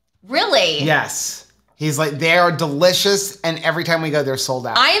 Really? Yes. He's like, they are delicious, and every time we go, they're sold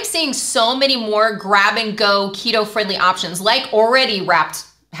out. I am seeing so many more grab-and-go keto-friendly options, like already wrapped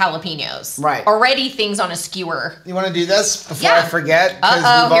jalapenos. Right. Already things on a skewer. You want to do this before I forget?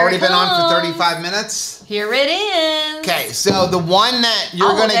 Because we've already been on for 35 minutes. Here it is. Okay, so the one that you're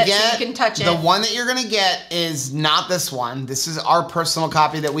going to get, so you can touch it. The one that you're going to get is not this one. This is our personal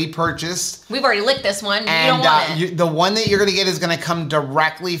copy that we purchased. We've already licked this one. And you don't want it. The one that you're going to get is going to come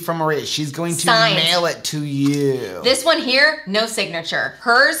directly from Maria. She's going to mail it to you. This one here, no signature.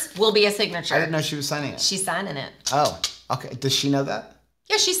 Hers will be a signature. I didn't know she was signing it. She's signing it. Oh, okay. Does she know that?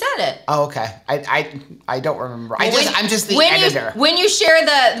 Yeah, she said it. Oh, okay. I don't remember. Well, I'm just the editor. When you share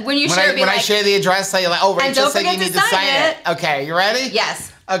I share the address, I like, oh, Rachel said you need to sign it. Okay, you ready?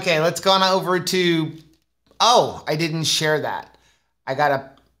 Yes. Okay, let's go on over to. Oh, I didn't share that. I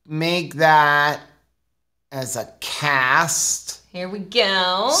gotta make that as a cast. Here we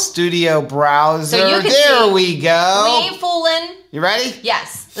go. Studio browser. So you can there we go. We ain't fooling. You ready?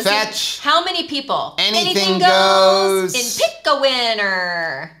 Yes. Let's Fetch. see. How many people? Anything goes. And pick a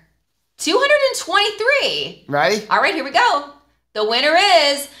winner. 223. Ready? All right, here we go. The winner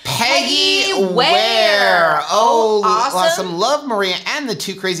is Peggy Ware. Oh, awesome. Love Maria and the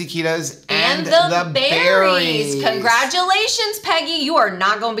Two Crazy Ketos and the berries. Congratulations, Peggy. You are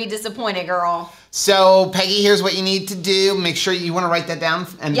not going to be disappointed, girl. So, Peggy, here's what you need to do. Make sure you want to write that down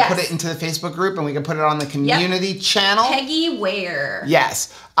and put it into the Facebook group, and we can put it on the community channel. Peggy Ware.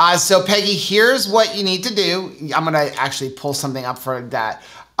 Yes. So, Peggy, here's what you need to do. I'm going to actually pull something up for that.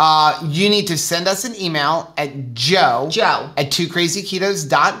 You need to send us an email at Joe at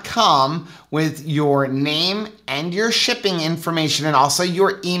twocrazyketos.com with your name and your shipping information, and also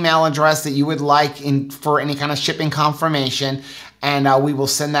your email address that you would like for any kind of shipping confirmation. And we will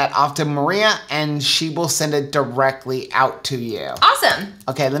send that off to Maria, and she will send it directly out to you. Awesome.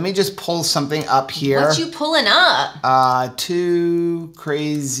 Okay, let me just pull something up here. What you pulling up? Two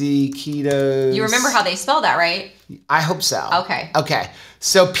Crazy Ketos. You remember how they spell that, right? I hope so. Okay. Okay.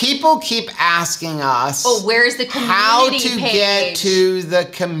 So people keep asking us. Oh, where's the community page? How to get to the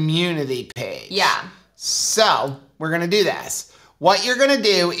community page. Yeah. So we're going to do this. What you're going to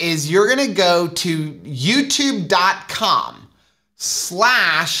do is you're going to go to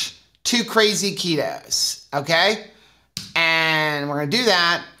youtube.com/twocrazyketos. Okay. And we're going to do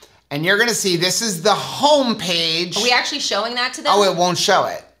that. And you're going to see this is the home page. Are we actually showing that to them? Oh, it won't show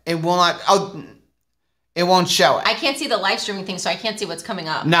it. It will not. Oh, it won't show it. I can't see the live streaming thing, so I can't see what's coming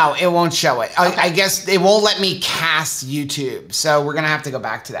up. No, it won't show it. Okay. I guess it won't let me cast YouTube. So we're going to have to go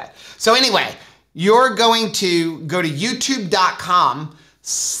back to that. So anyway, you're going to go to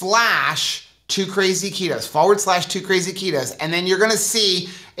youtube.com/twocrazyketos /2crazyketos. And then you're going to see,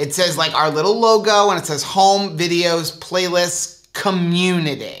 it says like our little logo, and it says home, videos, playlists,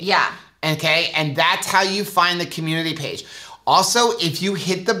 community. Yeah. Okay. And that's how you find the community page. Also, if you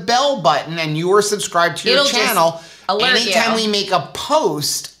hit the bell button and you are subscribed to your channel, anytime we make a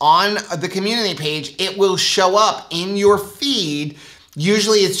post on the community page, it will show up in your feed.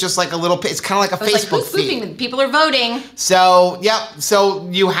 Usually it's just like a little, it's kind of like a Facebook feed. People are voting. So, yep. So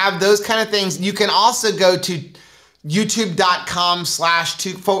you have those kind of things. You can also go to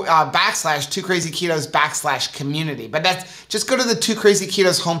youtube.com/twocrazyketos /community. But that's, just go to the Two Crazy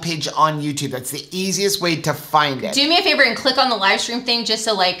Ketos homepage on YouTube. That's the easiest way to find it. Do me a favor and click on the live stream thing, just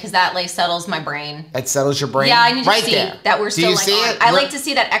so like, because that like settles my brain. That settles your brain? Yeah, I need to see that we're still like on. I like to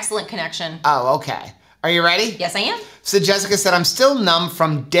see that excellent connection. Oh, okay. Are you ready? Yes, I am. So Jessica said, I'm still numb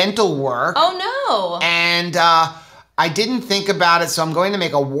from dental work. Oh no. And I didn't think about it, so I'm going to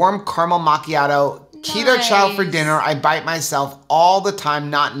make a warm caramel macchiato. Keto child for dinner. I bite myself all the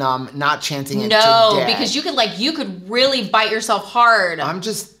time, not numb, not chancing it to death. Because you could really bite yourself hard. I'm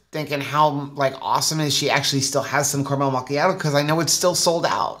just thinking how awesome is she actually still has some caramel macchiato, because I know it's still sold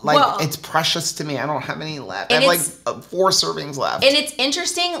out. It's precious to me. I don't have any left. I have 4 servings left. And it's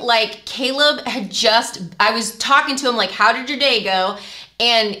interesting, Caleb had I was talking to him how did your day go?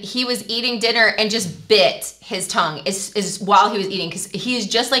 And he was eating dinner and just bit his tongue is while he was eating, because he is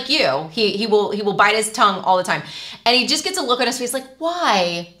just like you. He will bite his tongue all the time, and he just gets a look on his face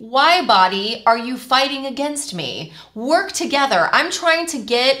why body are you fighting against me? Work together. I'm trying to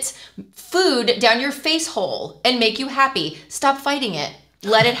get food down your face hole and make you happy. Stop fighting it.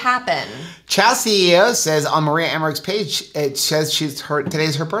 Let it happen. Chow CEO says on Maria Emmerich's page, it says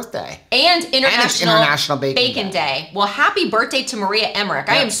today's her birthday. And International Bacon Day. Well, happy birthday to Maria Emmerich.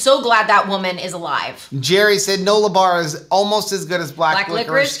 Yep. I am so glad that woman is alive. Jerry said Nola Bar is almost as good as Black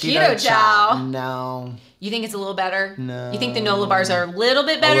Licorice Keto Chow. No. You think it's a little better? No. You think the Nola bars are a little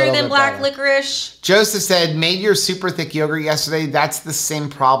bit better than Black Licorice? Joseph said, made your super thick yogurt yesterday. That's the same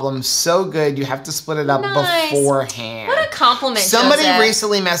problem. So good. You have to split it up beforehand. What a compliment, Somebody Joseph.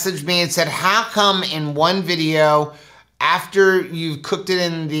 recently messaged me and said, how come in one video, after you've cooked it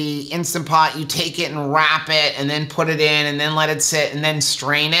in the Instant Pot, you take it and wrap it and then put it in and then let it sit and then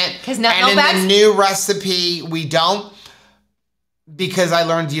strain it? And in the new recipe, we don't, because I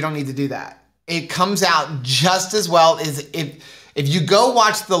learned you don't need to do that. It comes out just as well as if you go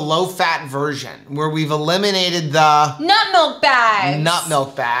watch the low-fat version where we've eliminated the nut milk bags.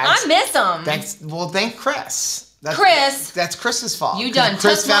 I miss them. Thank Chris. That's Chris's fault. You done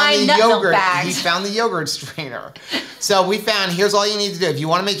Chris took my nut milk bags. He found the yogurt strainer. So we found, here's all you need to do. If you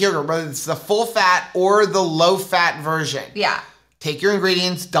want to make yogurt, whether it's the full-fat or the low-fat version. Yeah. Take your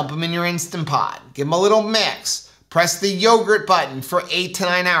ingredients, dump them in your Instant Pot. Give them a little mix. Press the yogurt button for 8 to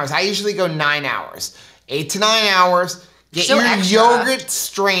 9 hours. I usually go 9 hours. 8 to 9 hours. Get your yogurt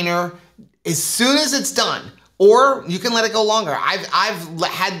strainer as soon as it's done. Or you can let it go longer. I've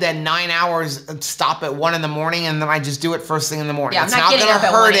had that 9 hours stop at 1 in the morning, and then I just do it first thing in the morning. Yeah, it's not gonna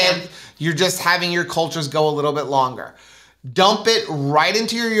hurt it. You're just having your cultures go a little bit longer. Dump it right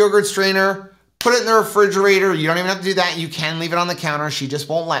into your yogurt strainer. Put it in the refrigerator. You don't even have to do that. You can leave it on the counter. She just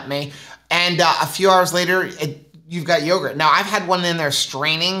won't let me. And a few hours later, you've got yogurt. Now, I've had one in there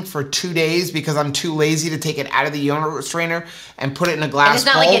straining for 2 days because I'm too lazy to take it out of the yogurt strainer and put it in a glass bowl. And it's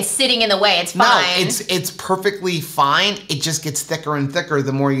not like it's sitting in the way. It's fine. No, it's perfectly fine. It just gets thicker and thicker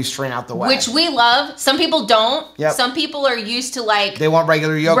the more you strain out the way. Which we love. Some people don't. Yep. Some people are used to they want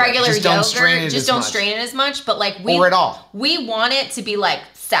regular yogurt. Just don't strain it as much. But or at all. We want it to be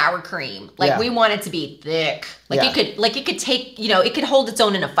sour cream. We want it to be thick. It could take, it could hold its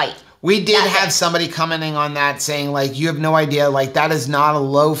own in a fight. We did have somebody commenting on that saying, you have no idea, that is not a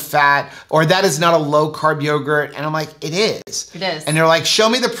low fat or that is not a low carb yogurt. And I'm like, it is. It is. And they're like, show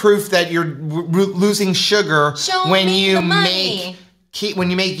me the proof that you're losing sugar when you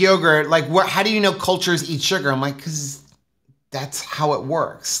make yogurt. How do you know cultures eat sugar? I'm like, because that's how it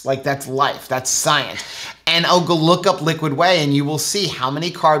works. That's life. That's science. And I'll go look up liquid whey and you will see how many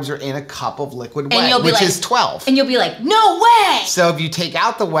carbs are in a cup of liquid whey, which is 12. And you'll be like, no way! So if you take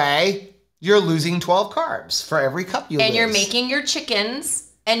out the whey, you're losing 12 carbs for every cup you lose. And you're making your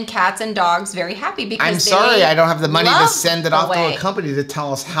chickens and cats and dogs very happy because I'm sorry I don't have the money to send it off to a company to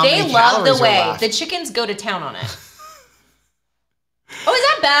tell us how many calories are left. They love the whey. The chickens go to town on it. Oh, is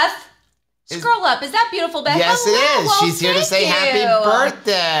that Beth? Scroll up. Is that beautiful, Beth? Yes, Hello. it is. Well, she's here to say happy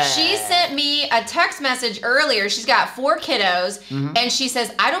birthday. She sent me a text message earlier. She's got 4 kiddos, and she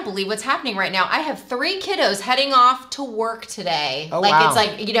says, I don't believe what's happening right now. I have 3 kiddos heading off to work today. Oh, wow.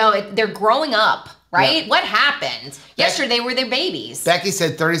 It's they're growing up. Right? Yep. What happened? Yesterday were their babies. Becky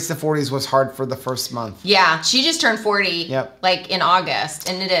said 30s to 40s was hard for the first month. Yeah, she just turned 40 in August,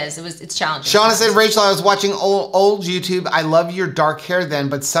 and it's challenging. Shauna said, Rachel, I was watching old YouTube. I love your dark hair then,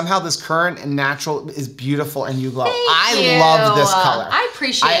 but somehow this current and natural is beautiful and you glow. I love this color. I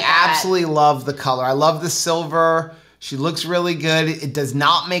appreciate that. I absolutely love the color. I love the silver. She looks really good. It does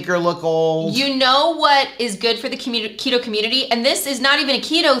not make her look old. You know what is good for the keto community? And this is not even a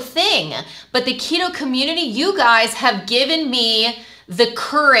keto thing, but the keto community, you guys have given me the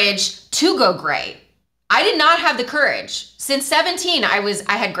courage to go gray. I did not have the courage. Since 17, I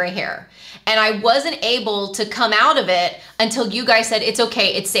had gray hair. And I wasn't able to come out of it until you guys said, it's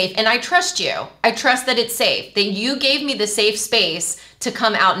okay, it's safe. And I trust you. I trust that it's safe, that you gave me the safe space to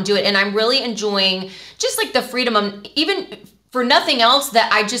come out and do it. And I'm really enjoying just the freedom of, even for nothing else,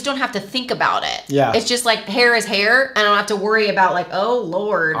 that I just don't have to think about it. Yeah. It's just hair is hair. And I don't have to worry about oh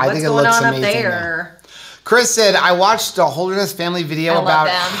Lord, what's going on up there? Chris said, I watched a Holderness family video about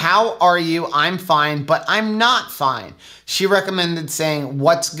how are you? I'm fine, but I'm not fine. She recommended saying,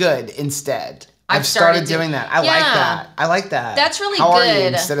 what's good instead. I've started doing that. I like that. I like that. That's really good. How are you?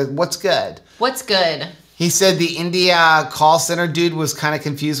 good. Instead of what's good. What's good? He said the India call center dude was kind of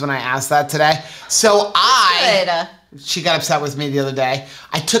confused when I asked that today. So she got upset with me the other day.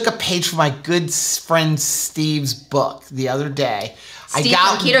 I took a page from my good friend Steve's book the other day. Steve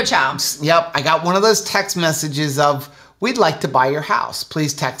from Keto Chow. Yep, I got one of those text messages of, we'd like to buy your house.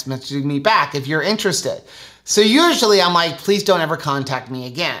 Please text message me back if you're interested. So usually I'm like, please don't ever contact me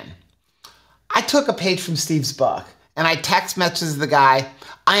again. I took a page from Steve's book and I text messaged the guy,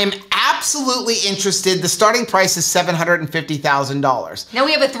 I am absolutely interested. The starting price is $750,000. Now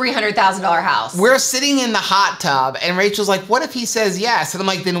we have a $300,000 house. We're sitting in the hot tub and Rachel's like, what if he says yes? And I'm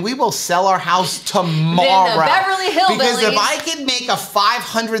like, then we will sell our house tomorrow. Then the Beverly Hillbillies. Because if I could make a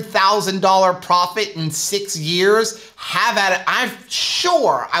 $500,000 profit in 6 years, have at it. I'm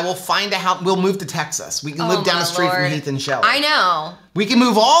sure I will find a house. We'll move to Texas. We can live down the street from Heath and Shelley. I know. We can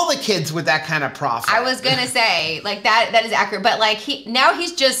move all the kids with that kind of profit. I was gonna say, like that is accurate, but like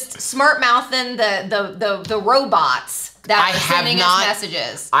he's just smart mouthing the robots that are sending us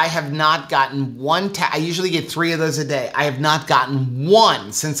messages. I have not gotten one I usually get 3 of those a day. I have not gotten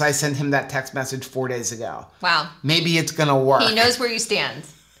one since I sent him that text message 4 days ago. Wow. Maybe it's gonna work. He knows where you stand.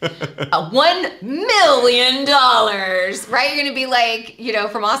 $1 million, right? You're gonna be like,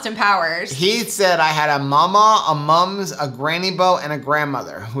 from Austin Powers. He said I had a mama, a mums, a granny beau, and a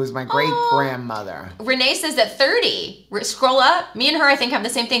grandmother, who is my great-grandmother. Renee says that 30, scroll up, me and her I think have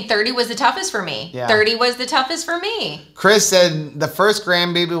the same thing. 30 was the toughest for me. Yeah. 30 was the toughest for me. Chris said the first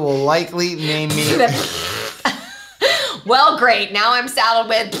grandbaby will likely name me. Well, great. Now I'm saddled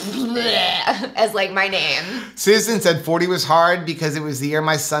with as like my name. Susan said 40 was hard because it was the year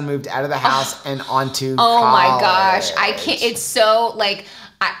my son moved out of the house and onto college. My gosh. I can't. It's so like,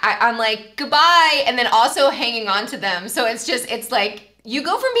 I'm like, goodbye. And then also hanging on to them. So it's like, you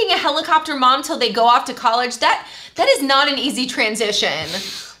go from being a helicopter mom till they go off to college. That is not an easy transition.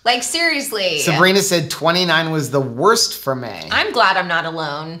 Like, seriously. Sabrina said 29 was the worst for me. I'm glad I'm not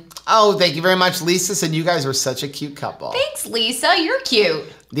alone. Oh, thank you very much. Lisa said you guys were such a cute couple. Thanks, Lisa. You're cute.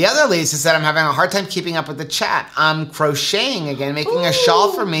 The other Lisa said I'm having a hard time keeping up with the chat. I'm crocheting again, making a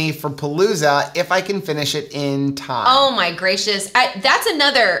shawl for me for Palooza if I can finish it in time. Oh, my gracious. That's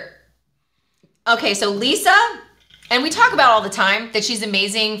another... Okay, so Lisa... And we talk about all the time that she's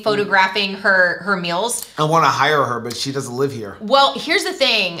amazing photographing her meals. I want to hire her, but she doesn't live here. Well, here's the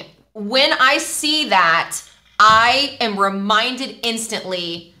thing. When I see that, I am reminded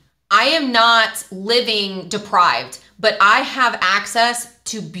instantly, I am not living deprived, but I have access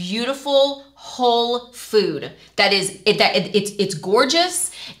to beautiful, whole food it's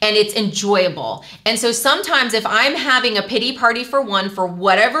gorgeous and it's enjoyable. And so sometimes if I'm having a pity party for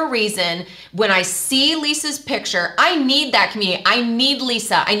whatever reason, when I see Lisa's picture, I need that community. I need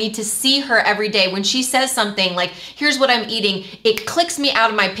Lisa. I need to see her every day. When she says something like, here's what I'm eating, it clicks me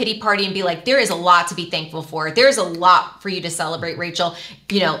out of my pity party and be like, there is a lot to be thankful for. There's a lot for you to celebrate, Rachel.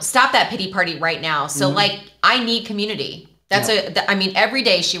 Stop that pity party right now. So like, I need community. Every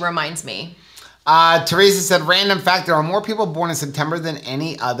day she reminds me. Teresa said, random fact, there are more people born in September than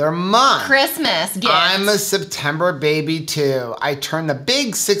any other month. Christmas gift. I'm a September baby too. I turned the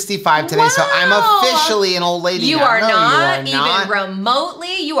big 65 today, so I'm officially an old lady. You are not even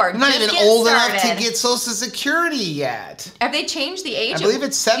remotely. You are not even old enough to get Social Security yet. Have they changed the age? I believe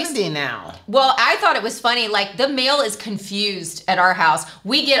it's 70 now. Well, I thought it was funny. Like, the mail is confused at our house.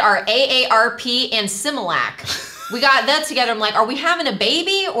 We get our AARP and Similac. We got that together. I'm like, are we having a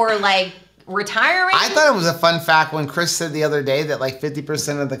baby or like retiring? I thought it was a fun fact when Chris said the other day that like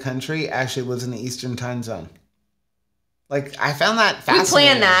 50% of the country actually lives in the Eastern time zone. Like, I found that fascinating. We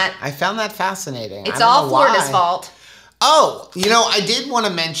planned that. I found that fascinating. It's all Florida's fault. Oh, I did want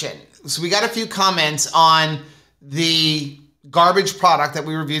to mention, so we got a few comments on the garbage product that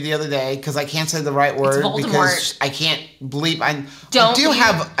we reviewed the other day, because I can't say the right word because I can't bleep.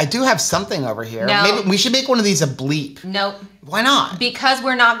 I do have something over here. No. Maybe we should make one of these a bleep. Nope. Why not? Because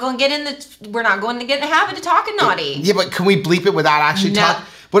we're not going to get in the habit of talking naughty. Yeah, but can we bleep it without actually talking?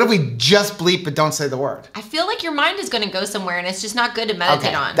 What if we just bleep but don't say the word? I feel like your mind is going to go somewhere and it's just not good to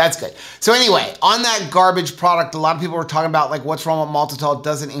meditate on. That's good. So anyway, on that garbage product, a lot of people were talking about like what's wrong with maltitol. It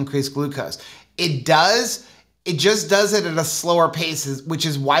doesn't increase glucose. It does. It just does it at a slower pace, which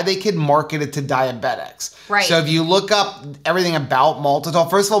is why they could market it to diabetics. Right. So if you look up everything about maltitol,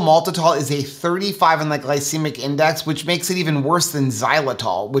 first of all, maltitol is a 35 in the glycemic index, which makes it even worse than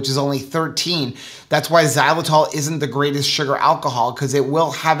xylitol, which is only 13. That's why xylitol isn't the greatest sugar alcohol, because it will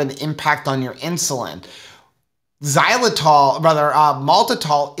have an impact on your insulin. maltitol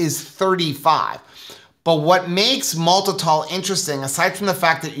is 35. But what makes maltitol interesting, aside from the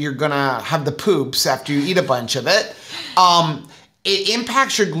fact that you're gonna have the poops after you eat a bunch of it, it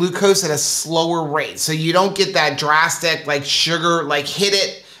impacts your glucose at a slower rate. So you don't get that drastic like sugar, like hit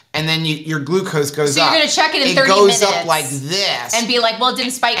it and then your glucose goes up. So you're gonna check it in 30 It minutes. goes up like this. And be like, well, it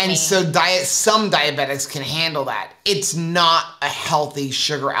didn't spike me. And so some diabetics can handle that. It's not a healthy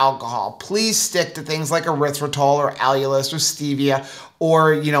sugar alcohol. Please stick to things like erythritol or allulose or stevia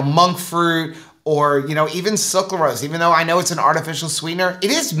or, monk fruit or, even sucralose. Even though I know it's an artificial sweetener,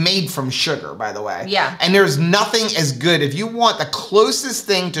 it is made from sugar, by the way. Yeah. And there's nothing as good. If you want the closest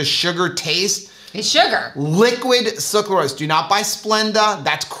thing to sugar taste, it's sugar. Liquid sucralose. Do not buy Splenda.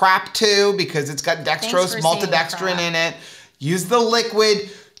 That's crap too because it's got dextrose, maltodextrin in it. Use the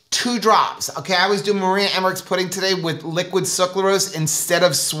liquid, 2 drops. Okay, I was doing Maria Emmerich's pudding today with liquid sucralose instead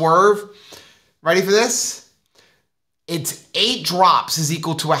of Swerve. Ready for this? It's 8 drops is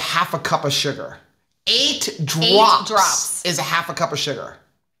equal to a half a cup of sugar. 8 drops is a half a cup of sugar.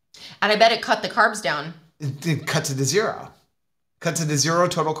 And I bet it cut the carbs down. It cuts it to 0. Cuts it to 0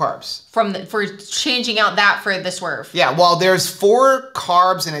 total carbs. For changing out that for the Swerve. Yeah, well, there's 4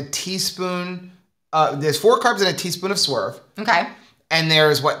 carbs in a teaspoon. There's 4 carbs in a teaspoon of Swerve. Okay. And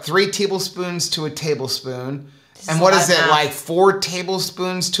there's 3 tablespoons to a tablespoon. And what is it, like 4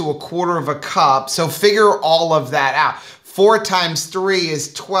 tablespoons to a quarter of a cup? So figure all of that out. 4 times 3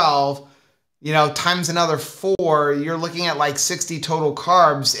 is 12. Times another 4, you're looking at like 60 total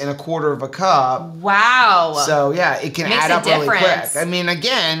carbs in a quarter of a cup. Wow. So yeah, it can add up really quick. I mean,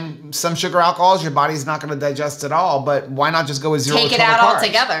 again, some sugar alcohols, your body's not going to digest at all, but why not just go with 0 total carbs? Take it out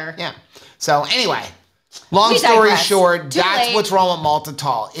altogether. Yeah. So anyway, long story short, that's what's wrong with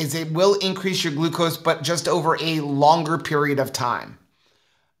maltitol, is it will increase your glucose, but just over a longer period of time.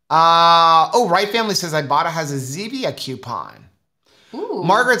 Right Family says, Ibotta has a Zevia coupon. Ooh.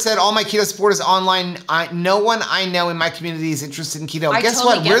 Margaret said, all my keto support is online. No one I know in my community is interested in keto. Guess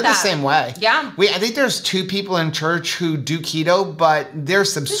what? We're the same way. Yeah. I think there's 2 people in church who do keto, but they're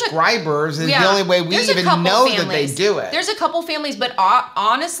subscribers. Is the only way we even know that they do it. There's a couple families, but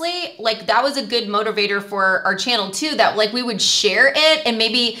honestly, like that was a good motivator for our channel too, that like we would share it and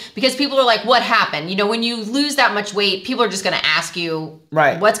maybe because people are like, what happened? When you lose that much weight, people are just going to ask you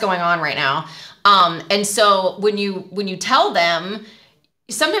what's going on right now. And so when you tell them,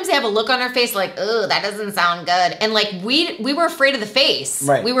 sometimes they have a look on their face like, oh, that doesn't sound good. And like we were afraid of the face.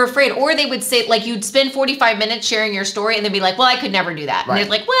 Right. We were afraid. Or they would say, like, you'd spend 45 minutes sharing your story and they'd be like, well, I could never do that. Right.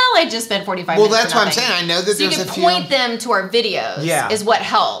 And they're like, well, I just spent 45 minutes. Well, that's what I'm saying. I know that so there's you can point them to our videos is what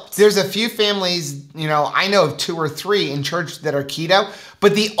helped. There's a few families, I know of 2 or 3 in church that are keto.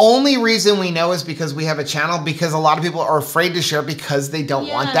 But the only reason we know is because we have a channel, because a lot of people are afraid to share because they don't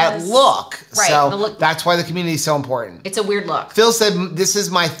want that look. Right. So that's why the community is so important. It's a weird look. Phil said, this is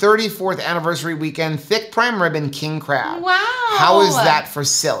my 34th anniversary weekend, thick prime rib and king crab. Wow. How is that for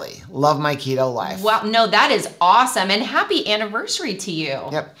silly? Love my keto life. Wow. No, that is awesome. And happy anniversary to you.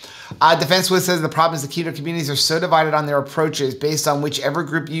 Yep. Defense With says the problem is the keto communities are so divided on their approaches based on whichever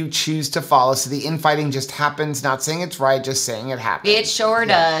group you choose to follow. So the infighting just happens. Not saying it's right, just saying it happens. It sure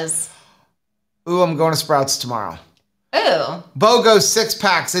does. Ooh, I'm going to Sprouts tomorrow. Ooh. BOGO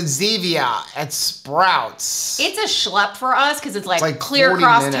 6-packs at Zevia at Sprouts. It's a schlep for us because it's like clear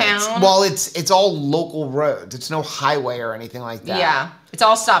across town. Well, it's all local roads. It's no highway or anything like that. Yeah. It's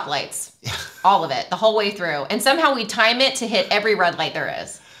all stoplights. All of it. The whole way through. And somehow we time it to hit every red light there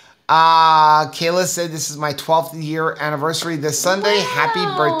is. Kayla said, this is my 12th year anniversary this Sunday. Wow. Happy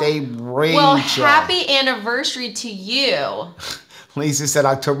birthday, Rachel. Well, happy anniversary to you. Lisa said,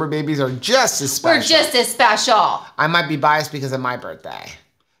 October babies are just as special. We're just as special. I might be biased because of my birthday.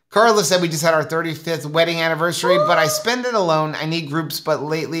 Carla said, we just had our 35th wedding anniversary, but I spend it alone. I need groups, but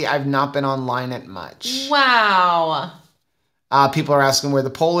lately I've not been online at much. Wow. People are asking where the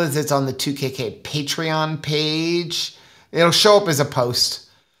poll is. It's on the 2KK Patreon page. It'll show up as a post.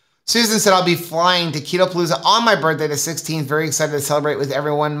 Susan said, I'll be flying to Keto Palooza on my birthday, the 16th. Very excited to celebrate with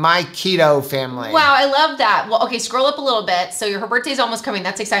everyone, my keto family. Wow, I love that. Well, okay, scroll up a little bit. So her birthday's almost coming.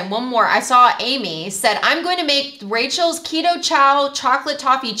 That's exciting. One more. I saw Amy said, I'm going to make Rachel's Keto Chow chocolate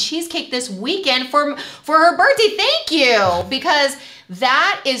toffee cheesecake this weekend for her birthday. Thank you. Because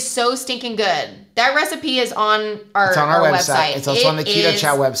that is so stinking good. That recipe is on our website. It's also on the Keto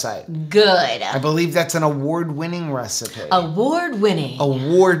Chow website. Good. I believe that's an award-winning recipe. Award-winning.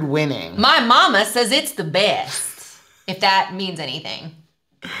 Award-winning. My mama says it's the best, if that means anything.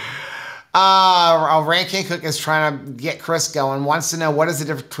 Our Ranking Cook is trying to get Chris going. Wants to know what is the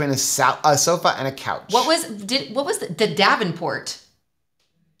difference between a sofa and a couch. What was the Davenport?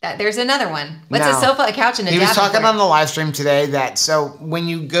 There's another one. What's a sofa, a couch, and a He was talking on the live stream today that, so when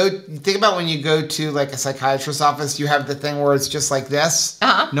you go, think about when you go to like a psychiatrist's office, you have the thing where it's just like this,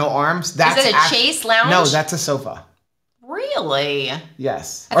 no arms. That's Is it a chaise lounge? No, that's a sofa. Really?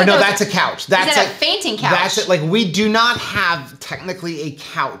 Yes. Or no, that's a couch. That's a fainting couch. That's it. Like, we do not have technically a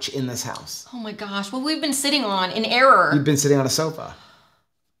couch in this house. Oh my gosh. Well, we've been sitting on in error. You've been sitting on a sofa.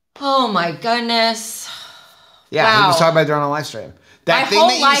 Oh my goodness. Yeah, wow. He was talking about it during a live stream. That my thing whole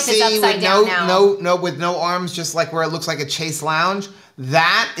that you life see is upside with down with no arms, just like where it looks like a chaise lounge,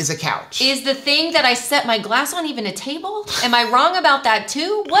 that is a couch. Is the thing that I set my glass on even a table? Am I wrong about that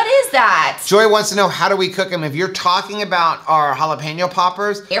too? What is that? Joy wants to know, how do we cook them? If you're talking about our jalapeno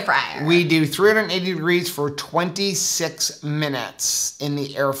poppers, air fryer. We do 380 degrees for 26 minutes in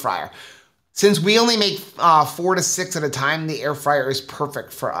the air fryer. Since we only make 4 to 6 at a time, the air fryer is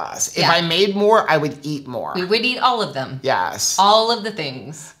perfect for us. If I made more, I would eat more. We would eat all of them. Yes. All of the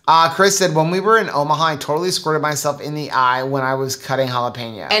things. Chris said, when we were in Omaha, I totally squirted myself in the eye when I was cutting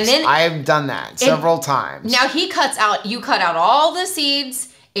jalapenos. And then I have done that several times. Now you cut out all the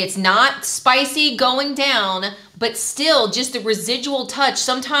seeds. It's not spicy going down, but still just the residual touch.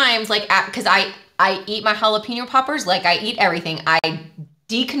 Sometimes, like, because I eat my jalapeno poppers like I eat everything. I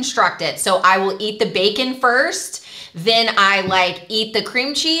deconstruct it. So I will eat the bacon first, then I like eat the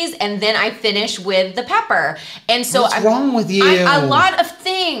cream cheese, and then I finish with the pepper. And so what's wrong with you? A lot of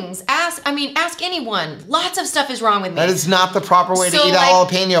things. Ask anyone. Lots of stuff is wrong with me. That is not the proper way to eat a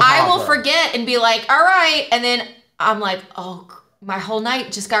jalapeno popper. I will forget and be like, all right, and then I'm like, oh, my whole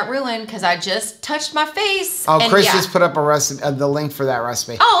night just got ruined because I just touched my face. Oh, Chris just put up a recipe, the link for that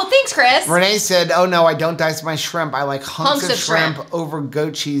recipe. Oh, thanks, Chris. Renee said, oh no, I don't dice my shrimp. I like hunks of shrimp over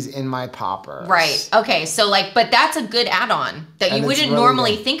goat cheese in my poppers. Right. Okay. So but that's a good add-on that you wouldn't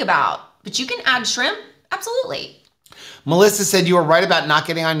normally think about. But you can add shrimp. Absolutely. Melissa said, you were right about not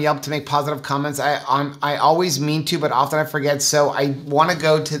getting on Yelp to make positive comments. I always mean to, but often I forget. So I don't want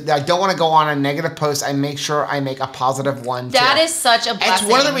to go on a negative post. I make sure I make a positive one too. That is such a blessing.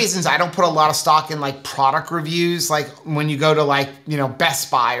 It's one of the reasons I don't put a lot of stock in like product reviews. Like when you go to like, Best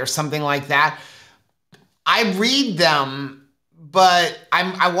Buy or something like that, I read them, but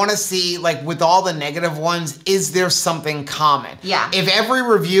I want to see, like, with all the negative ones, is there something common? Yeah. If every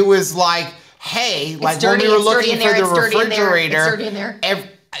review is like, hey, like when we were looking for the refrigerator,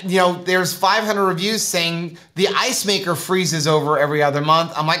 there's 500 reviews saying the ice maker freezes over every other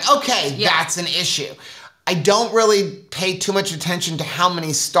month. I'm like, okay, that's an issue. I don't really pay too much attention to how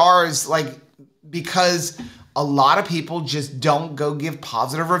many stars, because a lot of people just don't go give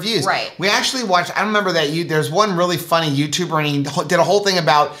positive reviews. Right. We actually watched, I remember that there's one really funny YouTuber, and he did a whole thing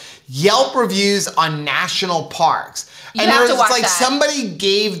about Yelp reviews on national parks. You have to watch that. Somebody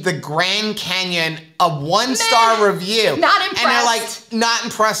gave the Grand Canyon a 1-star review. Not impressed. And they're like, not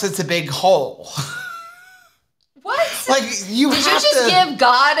impressed, it's a big hole. What? Did you just give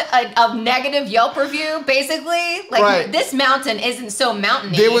God a negative Yelp review, basically? This mountain isn't so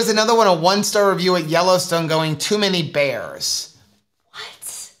mountainy. There was another one, a 1-star review at Yellowstone going, too many bears.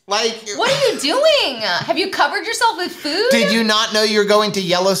 What are you doing? Have you covered yourself with food? Did you not know you're going to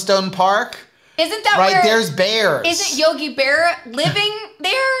Yellowstone Park? Isn't that where... there's bears. Isn't Yogi Bear living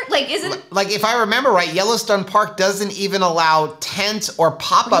there? If I remember right, Yellowstone Park doesn't even allow tents or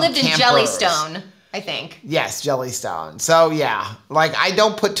pop-up campers. He lived in Jellystone, I think. Yes, Jellystone. So yeah, I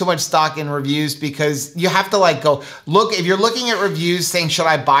don't put too much stock in reviews because you have to go look. If you're looking at reviews saying, should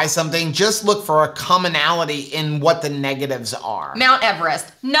I buy something? Just look for a commonality in what the negatives are. Mount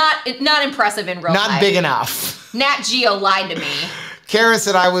Everest, not impressive in real life. Not big enough. Nat Geo lied to me. Karen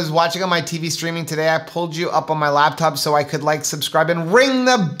said, I was watching on my TV streaming today. I pulled you up on my laptop so I could subscribe and ring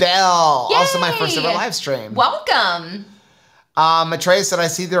the bell. Yay! Also my first ever live stream. Welcome. Matreya said, I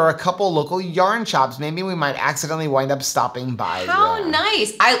see there are a couple local yarn shops. Maybe we might accidentally wind up stopping by How there.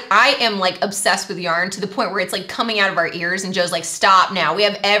 Nice. I am obsessed with yarn to the point where it's coming out of our ears, and Joe's like, stop now. We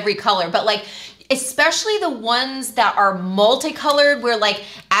have every color. But especially the ones that are multicolored, where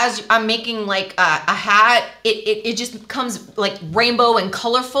as I'm making a hat, it just becomes rainbow and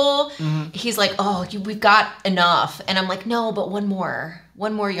colorful. Mm-hmm. He's like, oh, we've got enough. And I'm like, no, but one more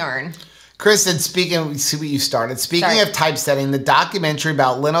yarn. Chris said, see what you started. Speaking of typesetting, the documentary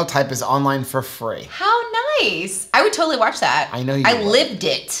about linotype is online for free. How nice. I would totally watch that. I know you would. Lived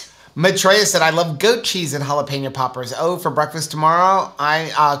it. Maitreya said, I love goat cheese and jalapeno poppers. Oh, for breakfast tomorrow,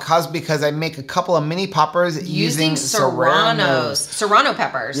 because I make a couple of mini poppers using Serrano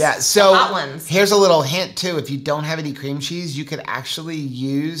peppers. Yeah, so hot ones. Here's a little hint too. If you don't have any cream cheese, you could actually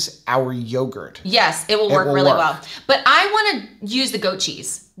use our yogurt. Yes, it will work really well. But I want to use the goat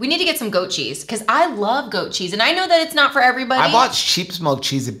cheese. We need to get some goat cheese because I love goat cheese. And I know that it's not for everybody. I bought sheep smoked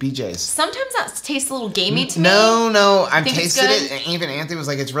cheese at BJ's. Sometimes that tastes a little gamey to me. No. I've tasted it. And even Anthony was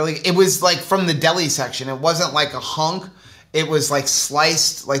like, it was like from the deli section. It wasn't like a hunk. It was like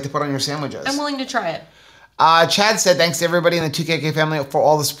sliced, like to put on your sandwiches. I'm willing to try it. Chad said, thanks to everybody in the 2KK family for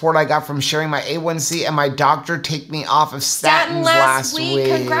all the support I got from sharing my A1C and my doctor take me off of statins last week.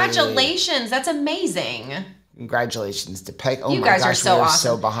 Congratulations. That's amazing. Congratulations to Peg. Oh you my guys gosh, are so we are awesome.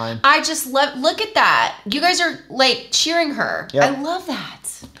 So behind. I just look at that. You guys are like cheering her. Yep. I love that.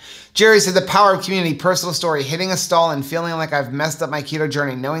 Jerry said, the power of community, personal story, hitting a stall and feeling like I've messed up my keto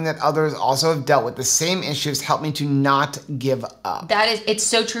journey, knowing that others also have dealt with the same issues helped me to not give up. It's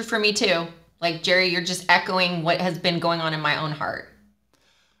so true for me too. Like, Jerry, you're just echoing what has been going on in my own heart.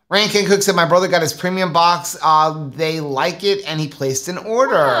 Rankin Cook said, my brother got his premium box. They like it, and he placed an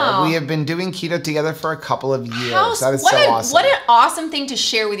order. Wow. We have been doing keto together for a couple of years. That is so awesome. What an awesome thing to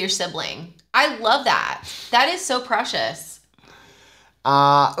share with your sibling. I love that. That is so precious.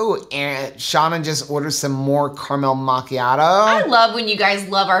 And Shauna just ordered some more caramel macchiato. I love when you guys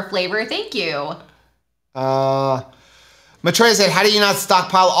love our flavor. Thank you. Maitreya said, how do you not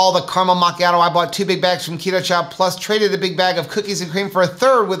stockpile all the caramel macchiato? I bought 2 big bags from Keto Chow, plus traded the big bag of cookies and cream for a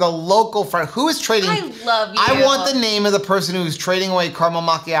third with a local friend. Who is trading? I love you. I want the name of the person who is trading away caramel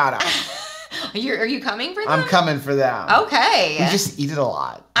macchiato. Are you coming for them? I'm coming for them. Okay. You just eat it a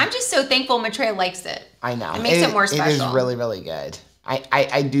lot. I'm just so thankful Maitreya likes it. I know. It makes it more special. It is really, really good.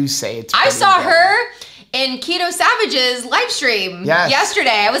 I do say it's I saw good. her in Keto Savage's live stream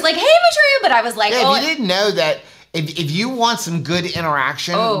yesterday. I was like, hey, Maitreya, but I was like, if you didn't know that, if you want some good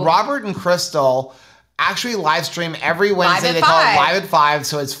interaction, Robert and Crystal actually live stream every Wednesday. They call it Live at 5,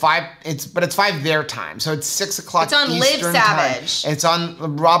 so it's 5. But it's 5 their time, so it's 6 o'clock. It's on Eastern Live Savage. Time. It's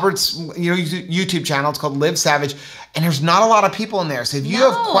on Robert's YouTube channel. It's called Live Savage. And there's not a lot of people in there. So if you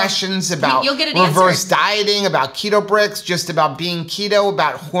have questions about reverse dieting, about keto bricks, just about being keto,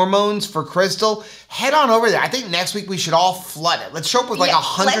 about hormones for Crystal, head on over there. I think next week we should all flood it. Let's show up with like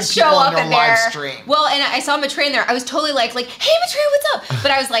 100 people on their live stream. Well, and I saw Maitreya in there. I was totally like, hey Maitreya, what's up?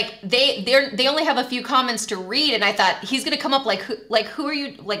 But I was like, they only have a few comments to read, and I thought he's gonna come up who are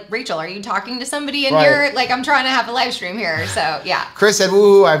you? Like, Rachel, are you talking to somebody in here? Like, I'm trying to have a live stream here. So yeah. Chris said,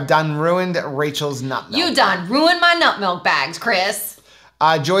 "Woo, I've done ruined Rachel's nut milk." You done ruined my nut milk bags, Chris.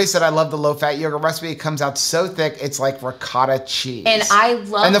 Joy said, I love the low-fat yogurt recipe. It comes out so thick, it's like ricotta cheese. And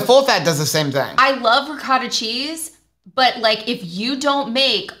And the full-fat does the same thing. I love ricotta cheese, but like if you don't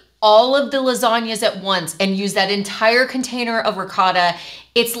make all of the lasagnas at once and use that entire container of ricotta,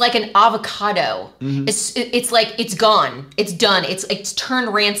 it's like an avocado. Mm-hmm. It's like it's gone. It's done. It's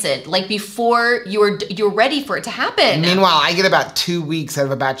turned rancid. Like before you're ready for it to happen. Meanwhile, I get about 2 weeks out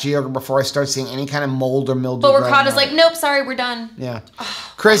of a batch of yogurt before I start seeing any kind of mold or mildew. But ricotta's like, nope, sorry, we're done. Yeah.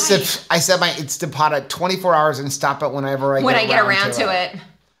 Chris, if I set it's deposit 24 hours and stop it whenever I get around to it.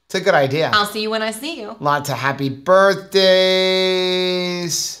 It's a good idea. I'll see you when I see you. Lots of happy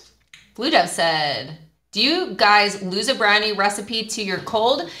birthdays. Bluedove said, do you guys lose a brownie recipe to your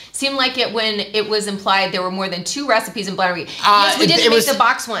cold? Seemed like it when it was implied there were more than 2 recipes in brownie. Yes, we didn't make the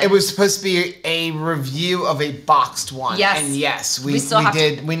box one. It was supposed to be a review of a boxed one. Yes. And yes, we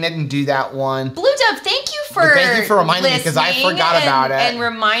didn't do that one. Bluedove, thank you for reminding me because I forgot about it. And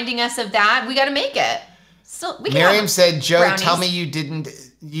reminding us of that. We got to make it. So we can Miriam said, Joe, brownies. tell me you didn't.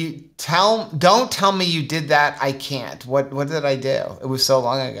 Don't tell me you did that. I can't. What did I do? It was so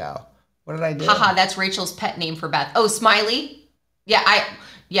long ago. What did I do? Haha, that's Rachel's pet name for Beth. Oh, Smiley? Yeah,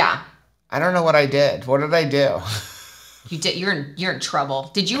 I don't know what I did. What did I do? You did. You're in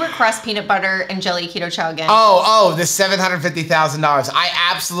trouble. Did you request peanut butter and jelly keto chow again? Oh, the $750,000. I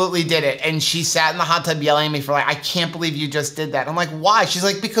absolutely did it. And she sat in the hot tub yelling at me for like, I can't believe you just did that. I'm like, why? She's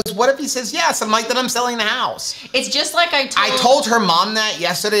like, because what if he says yes? I'm like, then I'm selling the house. It's just like I told her mom that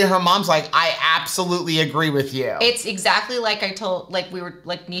yesterday. Her mom's like, I absolutely agree with you. It's exactly like I told, like we were,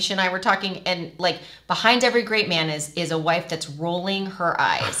 like Nisha and I were talking, and like behind every great man is a wife that's rolling her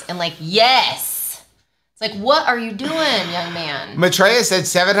eyes and like, yes. It's like, what are you doing, young man? Maitreya said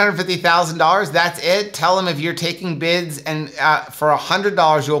 $750,000. That's it. Tell him if you're taking bids and for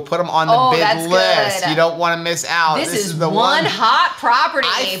 $100, you'll put them on the bid list. Good. You don't want to miss out. This is the one hot property.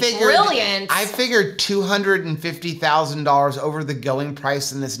 Brilliant. I figured $250,000 over the going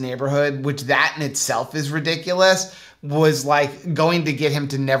price in this neighborhood, which that in itself is ridiculous, was like going to get him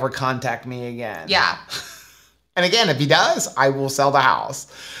to never contact me again. Yeah. And again, if he does, I will sell the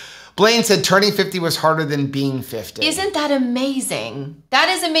house. Blaine said turning 50 was harder than being 50. Isn't that amazing? That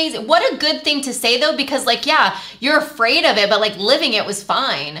is amazing. What a good thing to say, though, because, like, yeah, you're afraid of it, but, like, living it was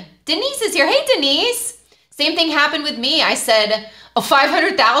fine. Denise is here. Hey, Denise. Same thing happened with me. I said, oh,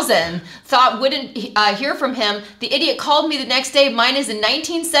 500,000. Thought wouldn't hear from him. The idiot called me the next day. Mine is a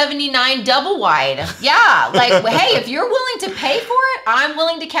 1979 double wide. Yeah, like, hey, if you're willing to pay for it, I'm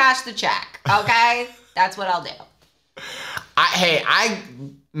willing to cash the check, okay? That's what I'll do.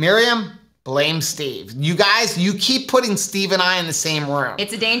 Miriam, blame Steve. You guys, you keep putting Steve and I in the same room.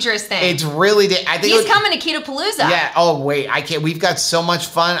 It's a dangerous thing. It's really, I think he's coming to Keto-palooza. Yeah. Oh wait, I can't. We've got so much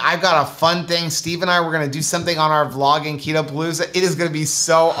fun. I've got a fun thing. Steve and I were gonna do something on our vlog in Keto-palooza. It is gonna be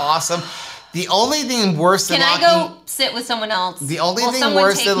so awesome. The only thing worse than locking... Can I go sit with someone else? The only thing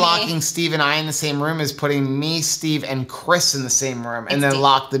worse than locking Steve and I in the same room is putting me, Steve, and Chris in the same room and then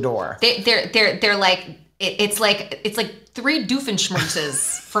lock the door. They're like, it's like three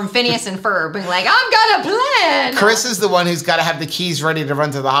Doofenshmirtzes from Phineas and Ferb being like, I've got a plan. Chris is the one who's got to have the keys ready to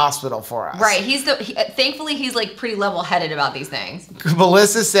run to the hospital for us. Right. Thankfully, he's like pretty level-headed about these things.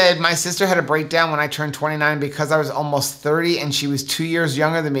 Melissa said, my sister had a breakdown when I turned 29 because I was almost 30 and she was 2 years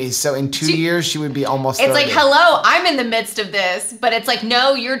younger than me. So in 2 years, she would be almost 30. It's like, hello, I'm in the midst of this. But it's like,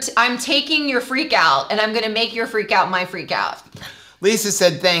 no, I'm taking your freak out and I'm going to make your freak out my freak out. Lisa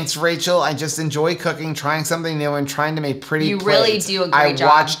said, thanks, Rachel. I just enjoy cooking, trying something new, and trying to make pretty plates. You really do a great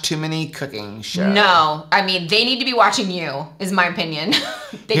job. I watch too many cooking shows. No. I mean, they need to be watching you, is my opinion.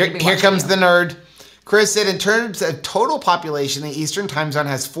 Here comes the nerd. Chris said, in terms of total population, the Eastern time zone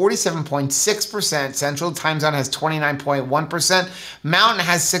has 47.6%, Central time zone has 29.1%, Mountain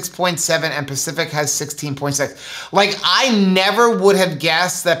has 6.7%, and Pacific has 16.6%. Like, I never would have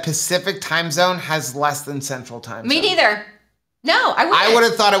guessed that Pacific time zone has less than Central time zone. Me neither. No, I wouldn't. I would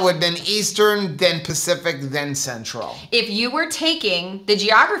have thought it would have been Eastern, then Pacific, then Central. If you were taking the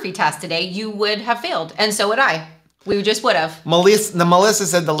geography test today, you would have failed, and so would I. We just would have. Melissa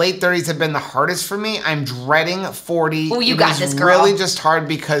said the late 30s have been the hardest for me. I'm dreading 40. Oh, you got this, girl. It's really just hard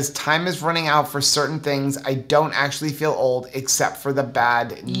because time is running out for certain things. I don't actually feel old except for the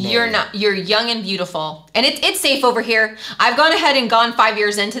bad name. You're not. You're young and beautiful. And it's safe over here. I've gone ahead and gone 5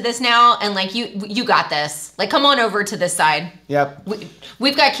 years into this now. And like, you got this. Like, come on over to this side. Yep.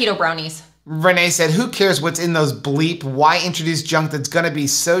 We've got keto brownies. Renee said, who cares what's in those bleep? Why introduce junk that's going to be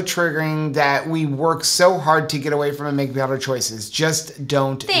so triggering that we work so hard to get away from and make better choices? Just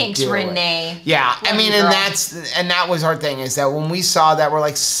don't Thanks, do Renee. It. Yeah, I mean, and that was our thing, is that when we saw that, we're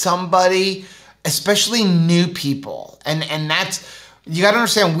like, somebody, especially new people, and that's, you got to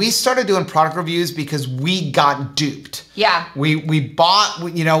understand, we started doing product reviews because we got duped. Yeah. We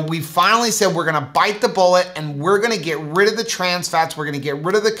bought, you know, we finally said we're going to bite the bullet and we're going to get rid of the trans fats. We're going to get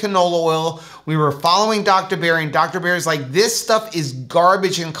rid of the canola oil. We were following Dr. Berry, and Dr. Berry's like, this stuff is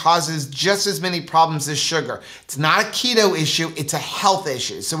garbage and causes just as many problems as sugar. It's not a keto issue. It's a health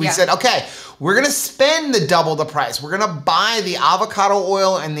issue. So we said, okay, we're going to spend double the price. We're going to buy the avocado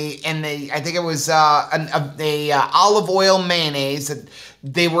oil and the I think it was olive oil mayonnaise that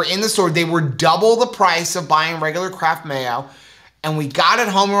they were in the store. They were double the price of buying regular Kraft mayo. And we got it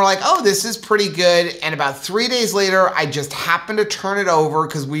home and we're like, oh, this is pretty good. And about 3 days later, I just happened to turn it over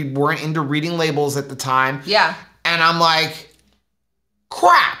because we weren't into reading labels at the time. Yeah. And I'm like,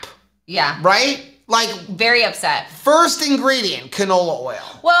 crap. Yeah. Right? Like, very upset. First ingredient, canola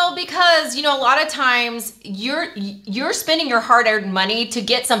oil. Well, because, you know, a lot of times you're spending your hard-earned money to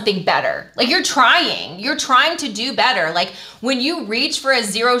get something better. Like, you're trying to do better. Like, when you reach for a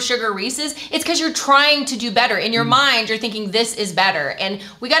zero sugar Reese's, it's because you're trying to do better. In your mind, you're thinking this is better. And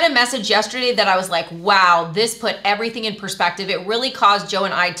we got a message yesterday that I was like, wow, this put everything in perspective. It really caused Joe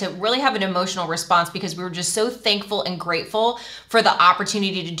and I to really have an emotional response because we were just so thankful and grateful for the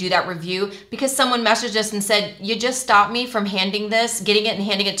opportunity to do that review, because someone messaged us and said, you just stopped me from getting it and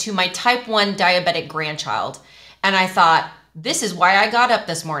handing it to my type 1 diabetic grandchild. And I thought, this is why I got up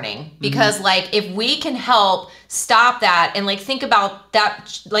this morning, because like, if we can help stop that and like, think about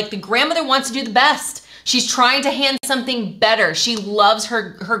that, like the grandmother wants to do the best. She's trying to hand something better. She loves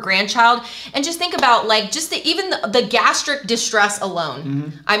her grandchild. And just think about like just even the gastric distress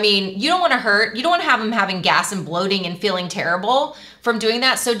alone. I mean, you don't want to hurt. You don't want to have them having gas and bloating and feeling terrible from doing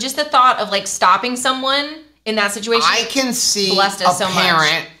that. So just the thought of like stopping someone in that situation. I can see a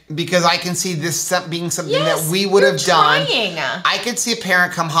parent, because I can see this being something that we would have done. I could see a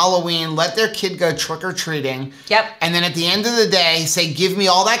parent come Halloween, let their kid go trick-or-treating. And then at the end of the day, say, give me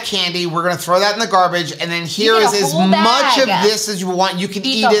all that candy. We're going to throw that in the garbage. And then here is as much of this as you want. You can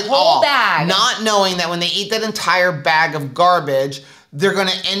eat it all. Not knowing that when they eat that entire bag of garbage, they're going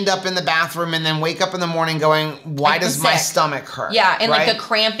to end up in the bathroom and then wake up in the morning going, why does my stomach hurt? And like the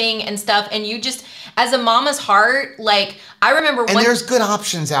cramping and stuff. And you just, as a mama's heart, like, I remember and there's good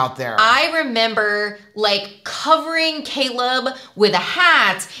options out there. I remember like covering Caleb with a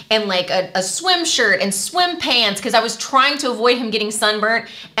hat and like a swim shirt and swim pants because I was trying to avoid him getting sunburnt,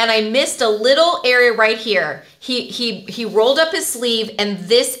 and I missed a little area right here. He rolled up his sleeve and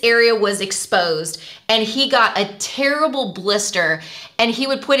this area was exposed, and he got a terrible blister, and he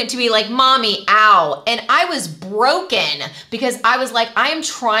would point it to me like, mommy, ow. And I was broken because I was like, I am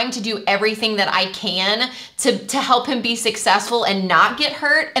trying to do everything that I can to help him be successful and not get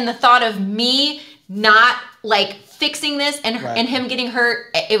hurt. And the thought of me not like fixing this and him getting hurt,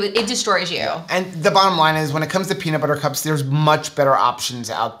 it destroys you. And the bottom line is, when it comes to peanut butter cups, there's much better options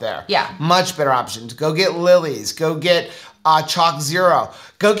out there. Much better options. Go get Lily's. Go get Chalk Zero.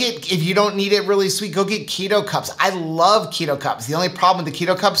 Go get, if you don't need it really sweet, go get keto cups. I love keto cups. The only problem with the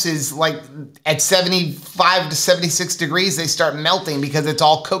keto cups is like at 75 to 76 degrees, they start melting because it's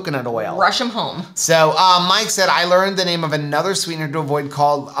all coconut oil. Rush them home. So Mike said, I learned the name of another sweetener to avoid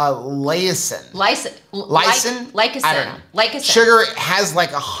called Lyson. Lyson? I don't know. Lycocin. Sugar has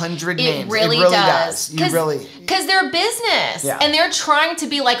like 100 names. It really does. Because they're a business. And they're trying to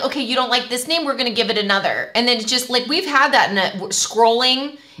be like, okay, you don't like this name, we're going to give it another. And then it's just like, we've had that in scrolling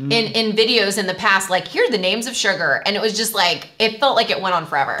in videos in the past, like, here are the names of sugar. And it was just like, it felt like it went on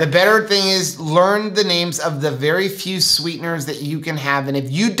forever. The better thing is learn the names of the very few sweeteners that you can have. And if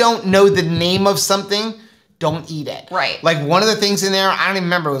you don't know the name of something, don't eat it. Like one of the things in there, I don't even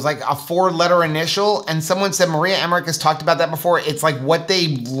remember, it was like a 4-letter initial. And someone said, Maria Emmerich has talked about that before. It's like what they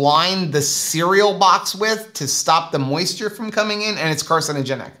line the cereal box with to stop the moisture from coming in, and it's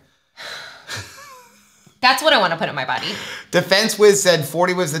carcinogenic. That's what I want to put in my body. Defense Wiz said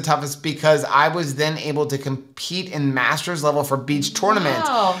 40 was the toughest because I was then able to compete in masters level for beach tournaments.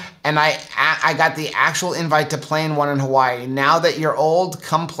 And I got the actual invite to play in one in Hawaii. Now that you're old,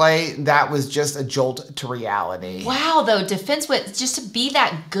 come play. That was just a jolt to reality. Wow, though, Defense Wiz, just to be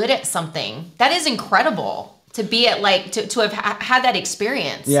that good at something, that is incredible. To be at like, to have had that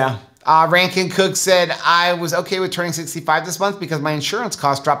experience. Rankin Cook said, I was okay with turning 65 this month because my insurance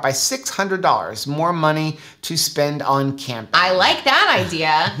cost dropped by $600. More money to spend on camping. I like that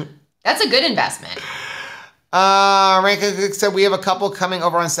idea. That's a good investment. Rankin Cook said, we have a couple coming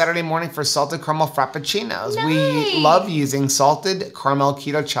over on Saturday morning for salted caramel frappuccinos. Nice. We love using salted caramel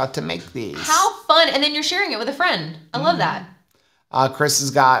keto cha to make these. How fun. And then you're sharing it with a friend. I love that. Chris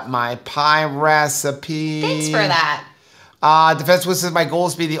has got my pie recipe. Thanks for that. Defense Wiz says, my goal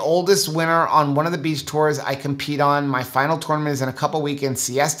is to be the oldest winner on one of the beach tours I compete on. My final tournament is in a couple weekends,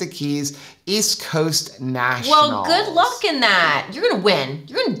 Siesta Keys, East Coast Nationals. Well, good luck in that. You're going to win.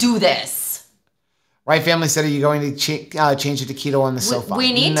 You're going to do this. Right Family said, are you going to change it to keto on the sofa?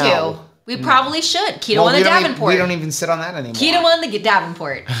 We need to. We probably should. Keto on the Davenport. We don't even sit on that anymore. Keto on the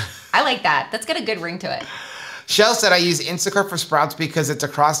Davenport. I like that. That's got a good ring to it. Shell said, I use Instacart for Sprouts because it's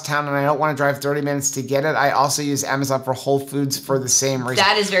across town and I don't want to drive 30 minutes to get it. I also use Amazon for Whole Foods for the same reason.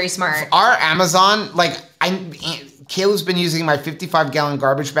 That is very smart. Our Amazon, like, Caleb's been using my 55-gallon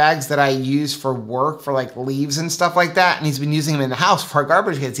garbage bags that I use for work, for like leaves and stuff like that. And he's been using them in the house for our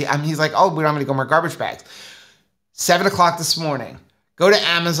garbage kids. He's like, oh, we don't have to go more garbage bags. 7 o'clock this morning, go to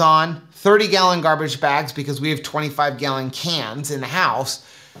Amazon, 30-gallon garbage bags because we have 25-gallon cans in the house.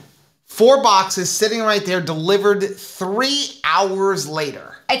 4 boxes sitting right there, delivered 3 hours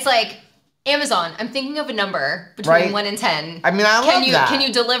later. It's like, Amazon, I'm thinking of a number between 1 and 10. I mean, I love that. Can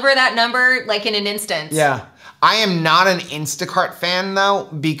you deliver that number like in an instant? Yeah. I am not an Instacart fan though,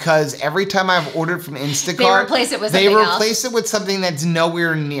 because every time I've ordered from Instacart, they replace it with something else. They replace it with something that's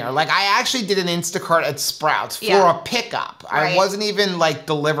nowhere near. Like I actually did an Instacart at Sprouts for a pickup. I wasn't even like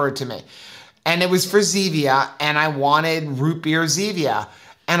delivered to me. And it was for Zevia, and I wanted root beer Zevia.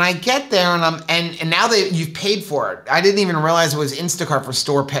 And I get there and now you've paid for it. I didn't even realize it was Instacart for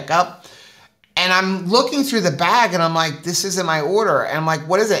store pickup. And I'm looking through the bag and I'm like, this isn't my order. And I'm like,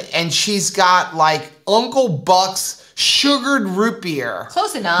 what is it? And she's got like Uncle Buck's sugared root beer.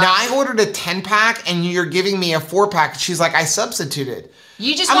 Close enough. Now, I ordered a 10-pack, and you're giving me a 4-pack. She's like, I substituted.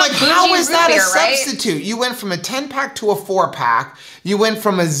 You just I'm want like, how is that beer, a substitute? Right? You went from a 10-pack to a 4-pack. You went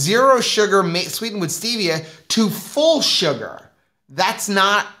from a 0 sugar sweetened with stevia to full sugar. That's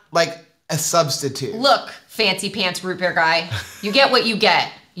not like a substitute. Look, fancy pants root beer guy, you get what you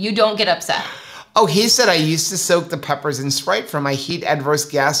get. You don't get upset. Oh, he said, I used to soak the peppers in Sprite for my heat adverse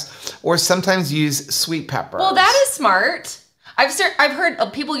gas or sometimes use sweet peppers. Well, that is smart. I've heard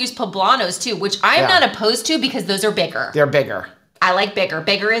people use poblanos too, which I'm not opposed to because those are bigger. They're bigger. I like bigger.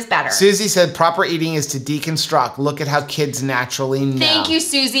 Bigger is better. Susie said, proper eating is to deconstruct. Look at how kids naturally know. Thank you,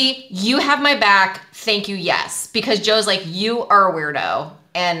 Susie. You have my back. Thank you, yes. Because Joe's like, you are a weirdo.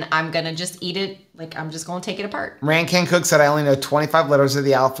 And I'm going to just eat it. Like, I'm just going to take it apart. Rankin Cook said, I only know 25 letters of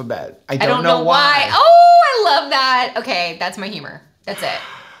the alphabet. I don't know why. Oh, I love that. Okay, that's my humor. That's it.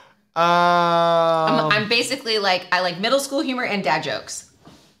 I'm basically like, I like middle school humor and dad jokes.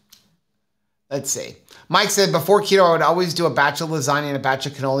 Let's see. Mike said, before keto, I would always do a batch of lasagna and a batch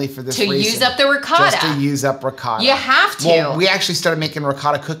of cannoli for this reason. To use up the ricotta. Just to use up ricotta. You have to. Well, we actually started making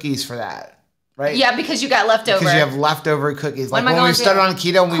ricotta cookies for that. Right? Yeah, because you got leftover. Because you have leftover cookies. Like when we started on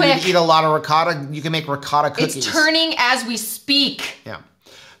keto and we would eat a lot of ricotta, you can make ricotta cookies. It's turning as we speak. Yeah.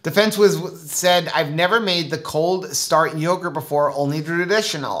 Defense said, I've never made the cold start yogurt before, only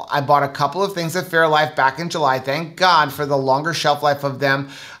traditional. I bought a couple of things at Fairlife back in July. Thank God for the longer shelf life of them.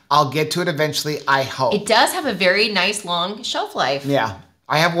 I'll get to it eventually, I hope. It does have a very nice long shelf life. Yeah.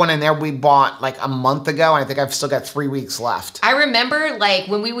 I have one in there we bought like a month ago, and I think I've still got 3 weeks left. I remember like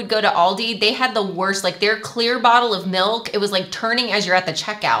when we would go to Aldi, they had the worst, like their clear bottle of milk, it was like turning as you're at the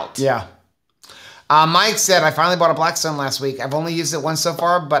checkout. Yeah. Mike said, I finally bought a Blackstone last week. I've only used it once so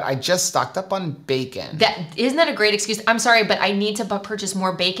far, but I just stocked up on bacon. Isn't that a great excuse? I'm sorry, but I need to purchase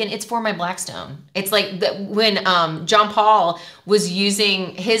more bacon. It's for my Blackstone. It's like when John Paul was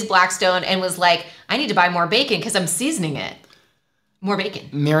using his Blackstone and was like, I need to buy more bacon because I'm seasoning it. More bacon.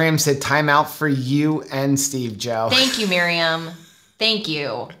 Miriam said, time out for you and Steve, Joe. Thank you, Miriam. Thank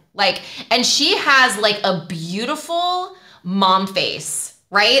you. Like, and she has like a beautiful mom face,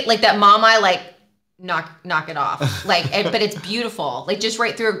 right? Like that mom eye, like, knock it off. Like, but it's beautiful. Like just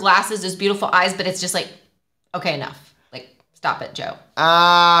right through her glasses, those beautiful eyes, but it's just like, okay, enough. Like, stop it, Joe.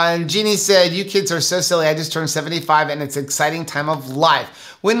 Jeannie said, you kids are so silly. I just turned 75 and it's an exciting time of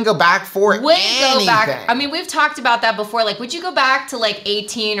life. Wouldn't go back for anything. Go back. I mean, we've talked about that before. Like, would you go back to like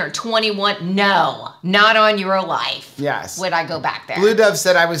 18 or 21? No, not on your life. Yes. Would I go back there? Blue Dove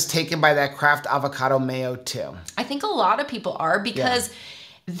said, I was taken by that Kraft avocado mayo too. I think a lot of people are because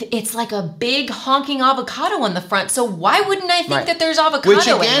it's like a big honking avocado on the front. So why wouldn't I think that there's avocado in this?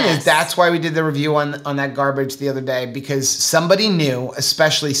 Which again is, that's why we did the review on that garbage the other day, because somebody new,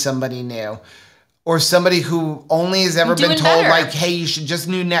 especially somebody new, or somebody who only has ever been told like, hey, you should just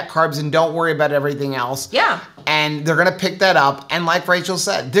do net carbs and don't worry about everything else. Yeah. And they're going to pick that up. And like Rachel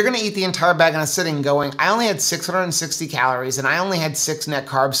said, they're going to eat the entire bag in a sitting going, I only had 660 calories and I only had 6 net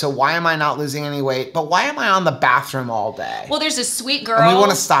carbs. So why am I not losing any weight? But why am I on the bathroom all day? Well, there's a sweet girl. And we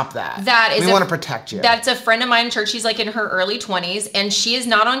want to stop that. We want to protect you. That's a friend of mine in church. She's like in her early 20s and she is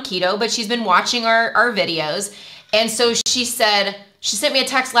not on keto, but she's been watching our videos. And so she said, she sent me a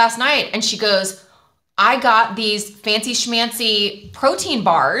text last night and she goes, I got these fancy schmancy protein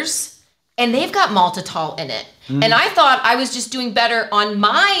bars and they've got maltitol in it. Mm-hmm. And I thought I was just doing better on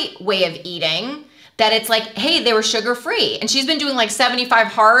my way of eating, that it's like, hey, they were sugar free. And she's been doing like 75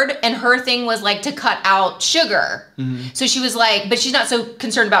 hard and her thing was like to cut out sugar. Mm-hmm. So she was like, but she's not so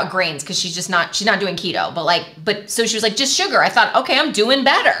concerned about grains because she's not doing keto, so she was like, just sugar. I thought, okay, I'm doing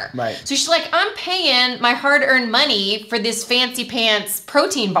better. Right. So she's like, I'm paying my hard earned money for this fancy pants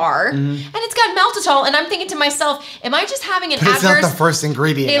protein bar and it's got maltitol. And I'm thinking to myself, am I just having an adverse? It's not the first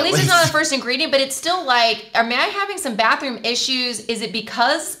ingredient. At least it's not the first ingredient, but it's still like, am I having some bathroom issues? Is it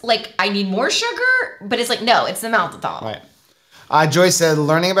because like I need more sugar? But it's like, no, it's the maltitol. Right. Joyce said,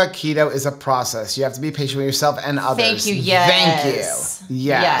 learning about keto is a process. You have to be patient with yourself and others. Thank you, yes. Thank you.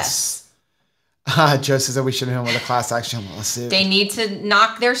 Yes. Joe says that we should hit him with a class action lawsuit. They need to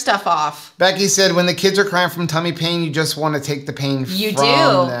knock their stuff off. Becky said, when the kids are crying from tummy pain, you just want to take the pain from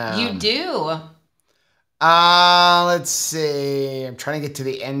them. You do. Let's see. I'm trying to get to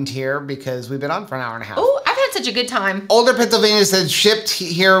the end here because we've been on for an hour and a half. Oh, I've had such a good time. Older Pennsylvania said shipped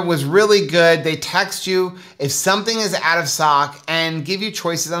here was really good. They text you if something is out of stock and give you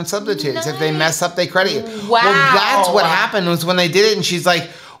choices on substitutes. Nice. If they mess up, they credit you. Wow. Well, that's what happened was when they did it and she's like,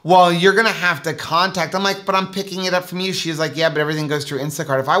 well, you're going to have to contact. I'm like, but I'm picking it up from you. She's like, yeah, but everything goes through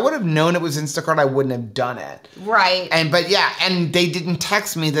Instacart. If I would have known it was Instacart, I wouldn't have done it. Right. But they didn't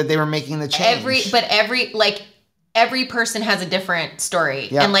text me that they were making the change. every person has a different story.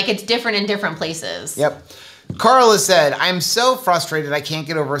 Yep. And like it's different in different places. Yep. Carla said, I'm so frustrated I can't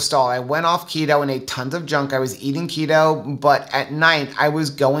get over a stall. I went off keto and ate tons of junk. I was eating keto, but at night I was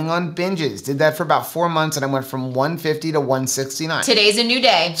going on binges. Did that for about 4 months and I went from 150 to 169. Today's a new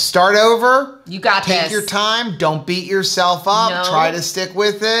day. Start over. You got this. Take your time. Don't beat yourself up. No. Try to stick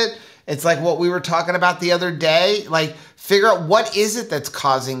with it. It's like what we were talking about the other day. Like, figure out what is it that's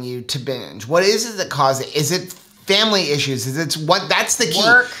causing you to binge? What is it that causes it? Is it family issues? Is it what? That's the key.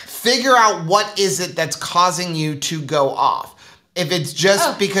 Work. Figure out what is it that's causing you to go off. If it's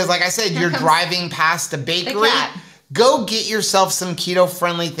just because, like I said, you're driving past a bakery, go get yourself some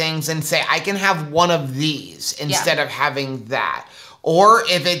keto-friendly things and say, I can have one of these instead of having that. Or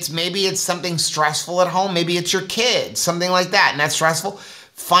if it's, maybe it's something stressful at home, maybe it's your kids, something like that, and that's stressful.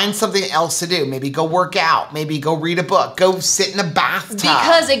 Find something else to do. Maybe go work out. Maybe go read a book. Go sit in a bathtub.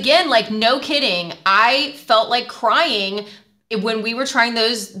 Because again, like no kidding, I felt like crying when we were trying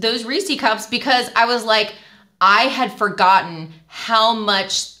those Reese cups because I was like, I had forgotten how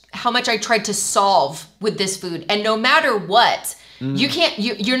much I tried to solve with this food. And no matter what, you can't,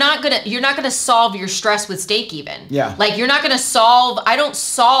 you're not gonna solve your stress with steak even. Yeah. Like you're not gonna solve, I don't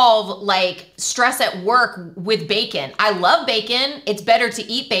solve like stress at work with bacon. I love bacon. It's better to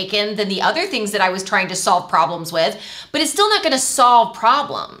eat bacon than the other things that I was trying to solve problems with, but it's still not gonna solve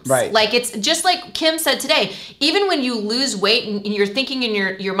problems. Right. Like it's just like Kim said today, even when you lose weight and you're thinking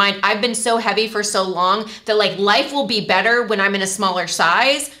in your mind, I've been so heavy for so long that like life will be better when I'm in a smaller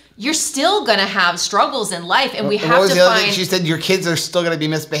size. You're still gonna have struggles in life, and we have to find. What was the other thing she said? Your kids are still gonna be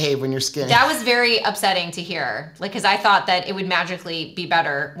misbehaved when you're skinny. That was very upsetting to hear, like, because I thought that it would magically be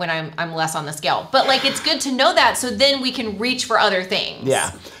better when I'm less on the scale. But like, it's good to know that, so then we can reach for other things.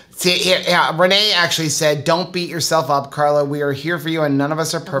 Yeah. See, Renee actually said, "Don't beat yourself up, Carla. We are here for you, and none of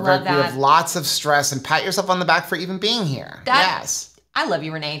us are perfect. We have lots of stress, and pat yourself on the back for even being here." Yes. I love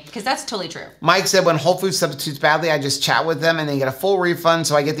you, Renee, because that's totally true. Mike said, when Whole Foods substitutes badly, I just chat with them and they get a full refund,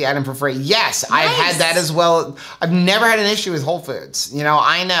 so I get the item for free. Yes, nice. I've had that as well. I've never had an issue with Whole Foods. You know,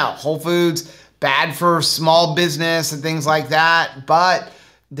 I know Whole Foods, bad for small business and things like that, but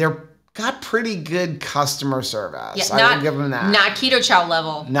they're got pretty good customer service. Yeah, I will give them that. Not keto chow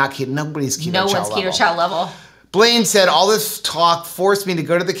level. Not keto. Nobody's keto chow level. No one's keto chow level. Blaine said, all this talk forced me to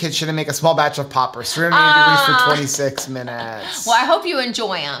go to the kitchen and make a small batch of poppers, 380 degrees for 26 minutes. Well, I hope you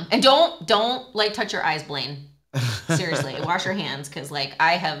enjoy them. And don't like touch your eyes, Blaine. Seriously, wash your hands, because like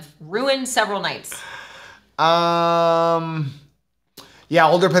I have ruined several nights. Yeah,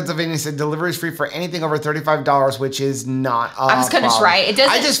 Older Pennsylvania said delivery is free for anything over $35, which is not a I was gonna try. It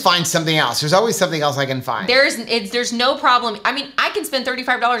doesn't. I just find something else. There's always something else I can find. There's no problem. I mean, I can spend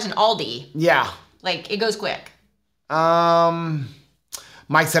 $35 in Aldi. Yeah. Like, it goes quick.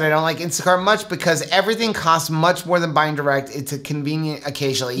 Mike said, I don't like Instacart much because everything costs much more than buying direct. It's a convenient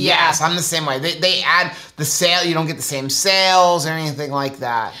occasionally. Yeah. Yes, I'm the same way. They add the sale. You don't get the same sales or anything like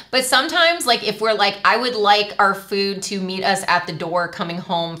that. But sometimes, like, if we're like, I would like our food to meet us at the door coming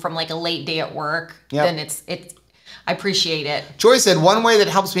home from like a late day at work, then it's I appreciate it. Joy said, one way that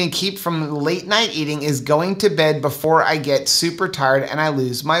helps me keep from late night eating is going to bed before I get super tired and I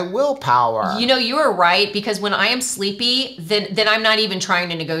lose my willpower. You know, you are right, because when I am sleepy, then I'm not even trying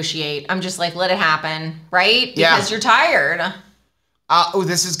to negotiate. I'm just like, let it happen, right? Because you're tired. Oh,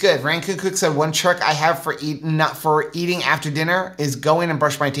 this is good. Rankin Cook said, one trick I have for eating after dinner is go in and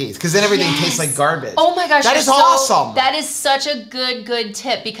brush my teeth, because then everything tastes like garbage. Oh my gosh, that is awesome. That is such a good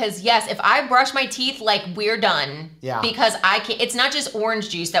tip, because yes, if I brush my teeth, like, we're done. Yeah. Because I can't. It's not just orange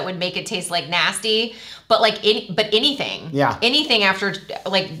juice that would make it taste like nasty, but like anything. Yeah. Anything after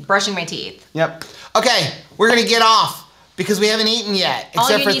like brushing my teeth. Yep. Okay, we're gonna get off because we haven't eaten yet,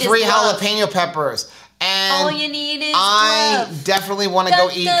 except for 3 jalapeno peppers. And all you need is I definitely want to go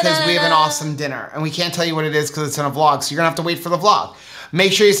eat because we have an awesome dinner. And we can't tell you what it is because it's in a vlog. So you're going to have to wait for the vlog.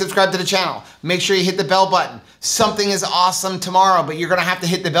 Make sure you subscribe to the channel. Make sure you hit the bell button. Something is awesome tomorrow, but you're going to have to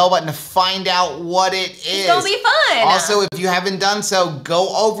hit the bell button to find out what it is. It's going to be fun. Also, if you haven't done so,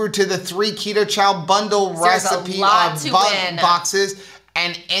 go over to the 3 Keto Chow bundle recipe boxes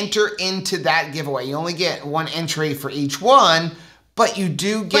and enter into that giveaway. You only get 1 entry for each one. But you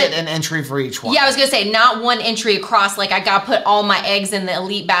do get an entry for each one. Yeah, I was going to say, not 1 entry across, like I got to put all my eggs in the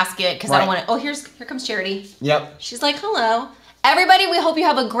elite basket because I don't want to. Oh, here comes Charity. Yep. She's like, hello. Everybody, we hope you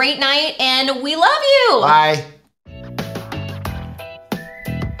have a great night and we love you. Bye.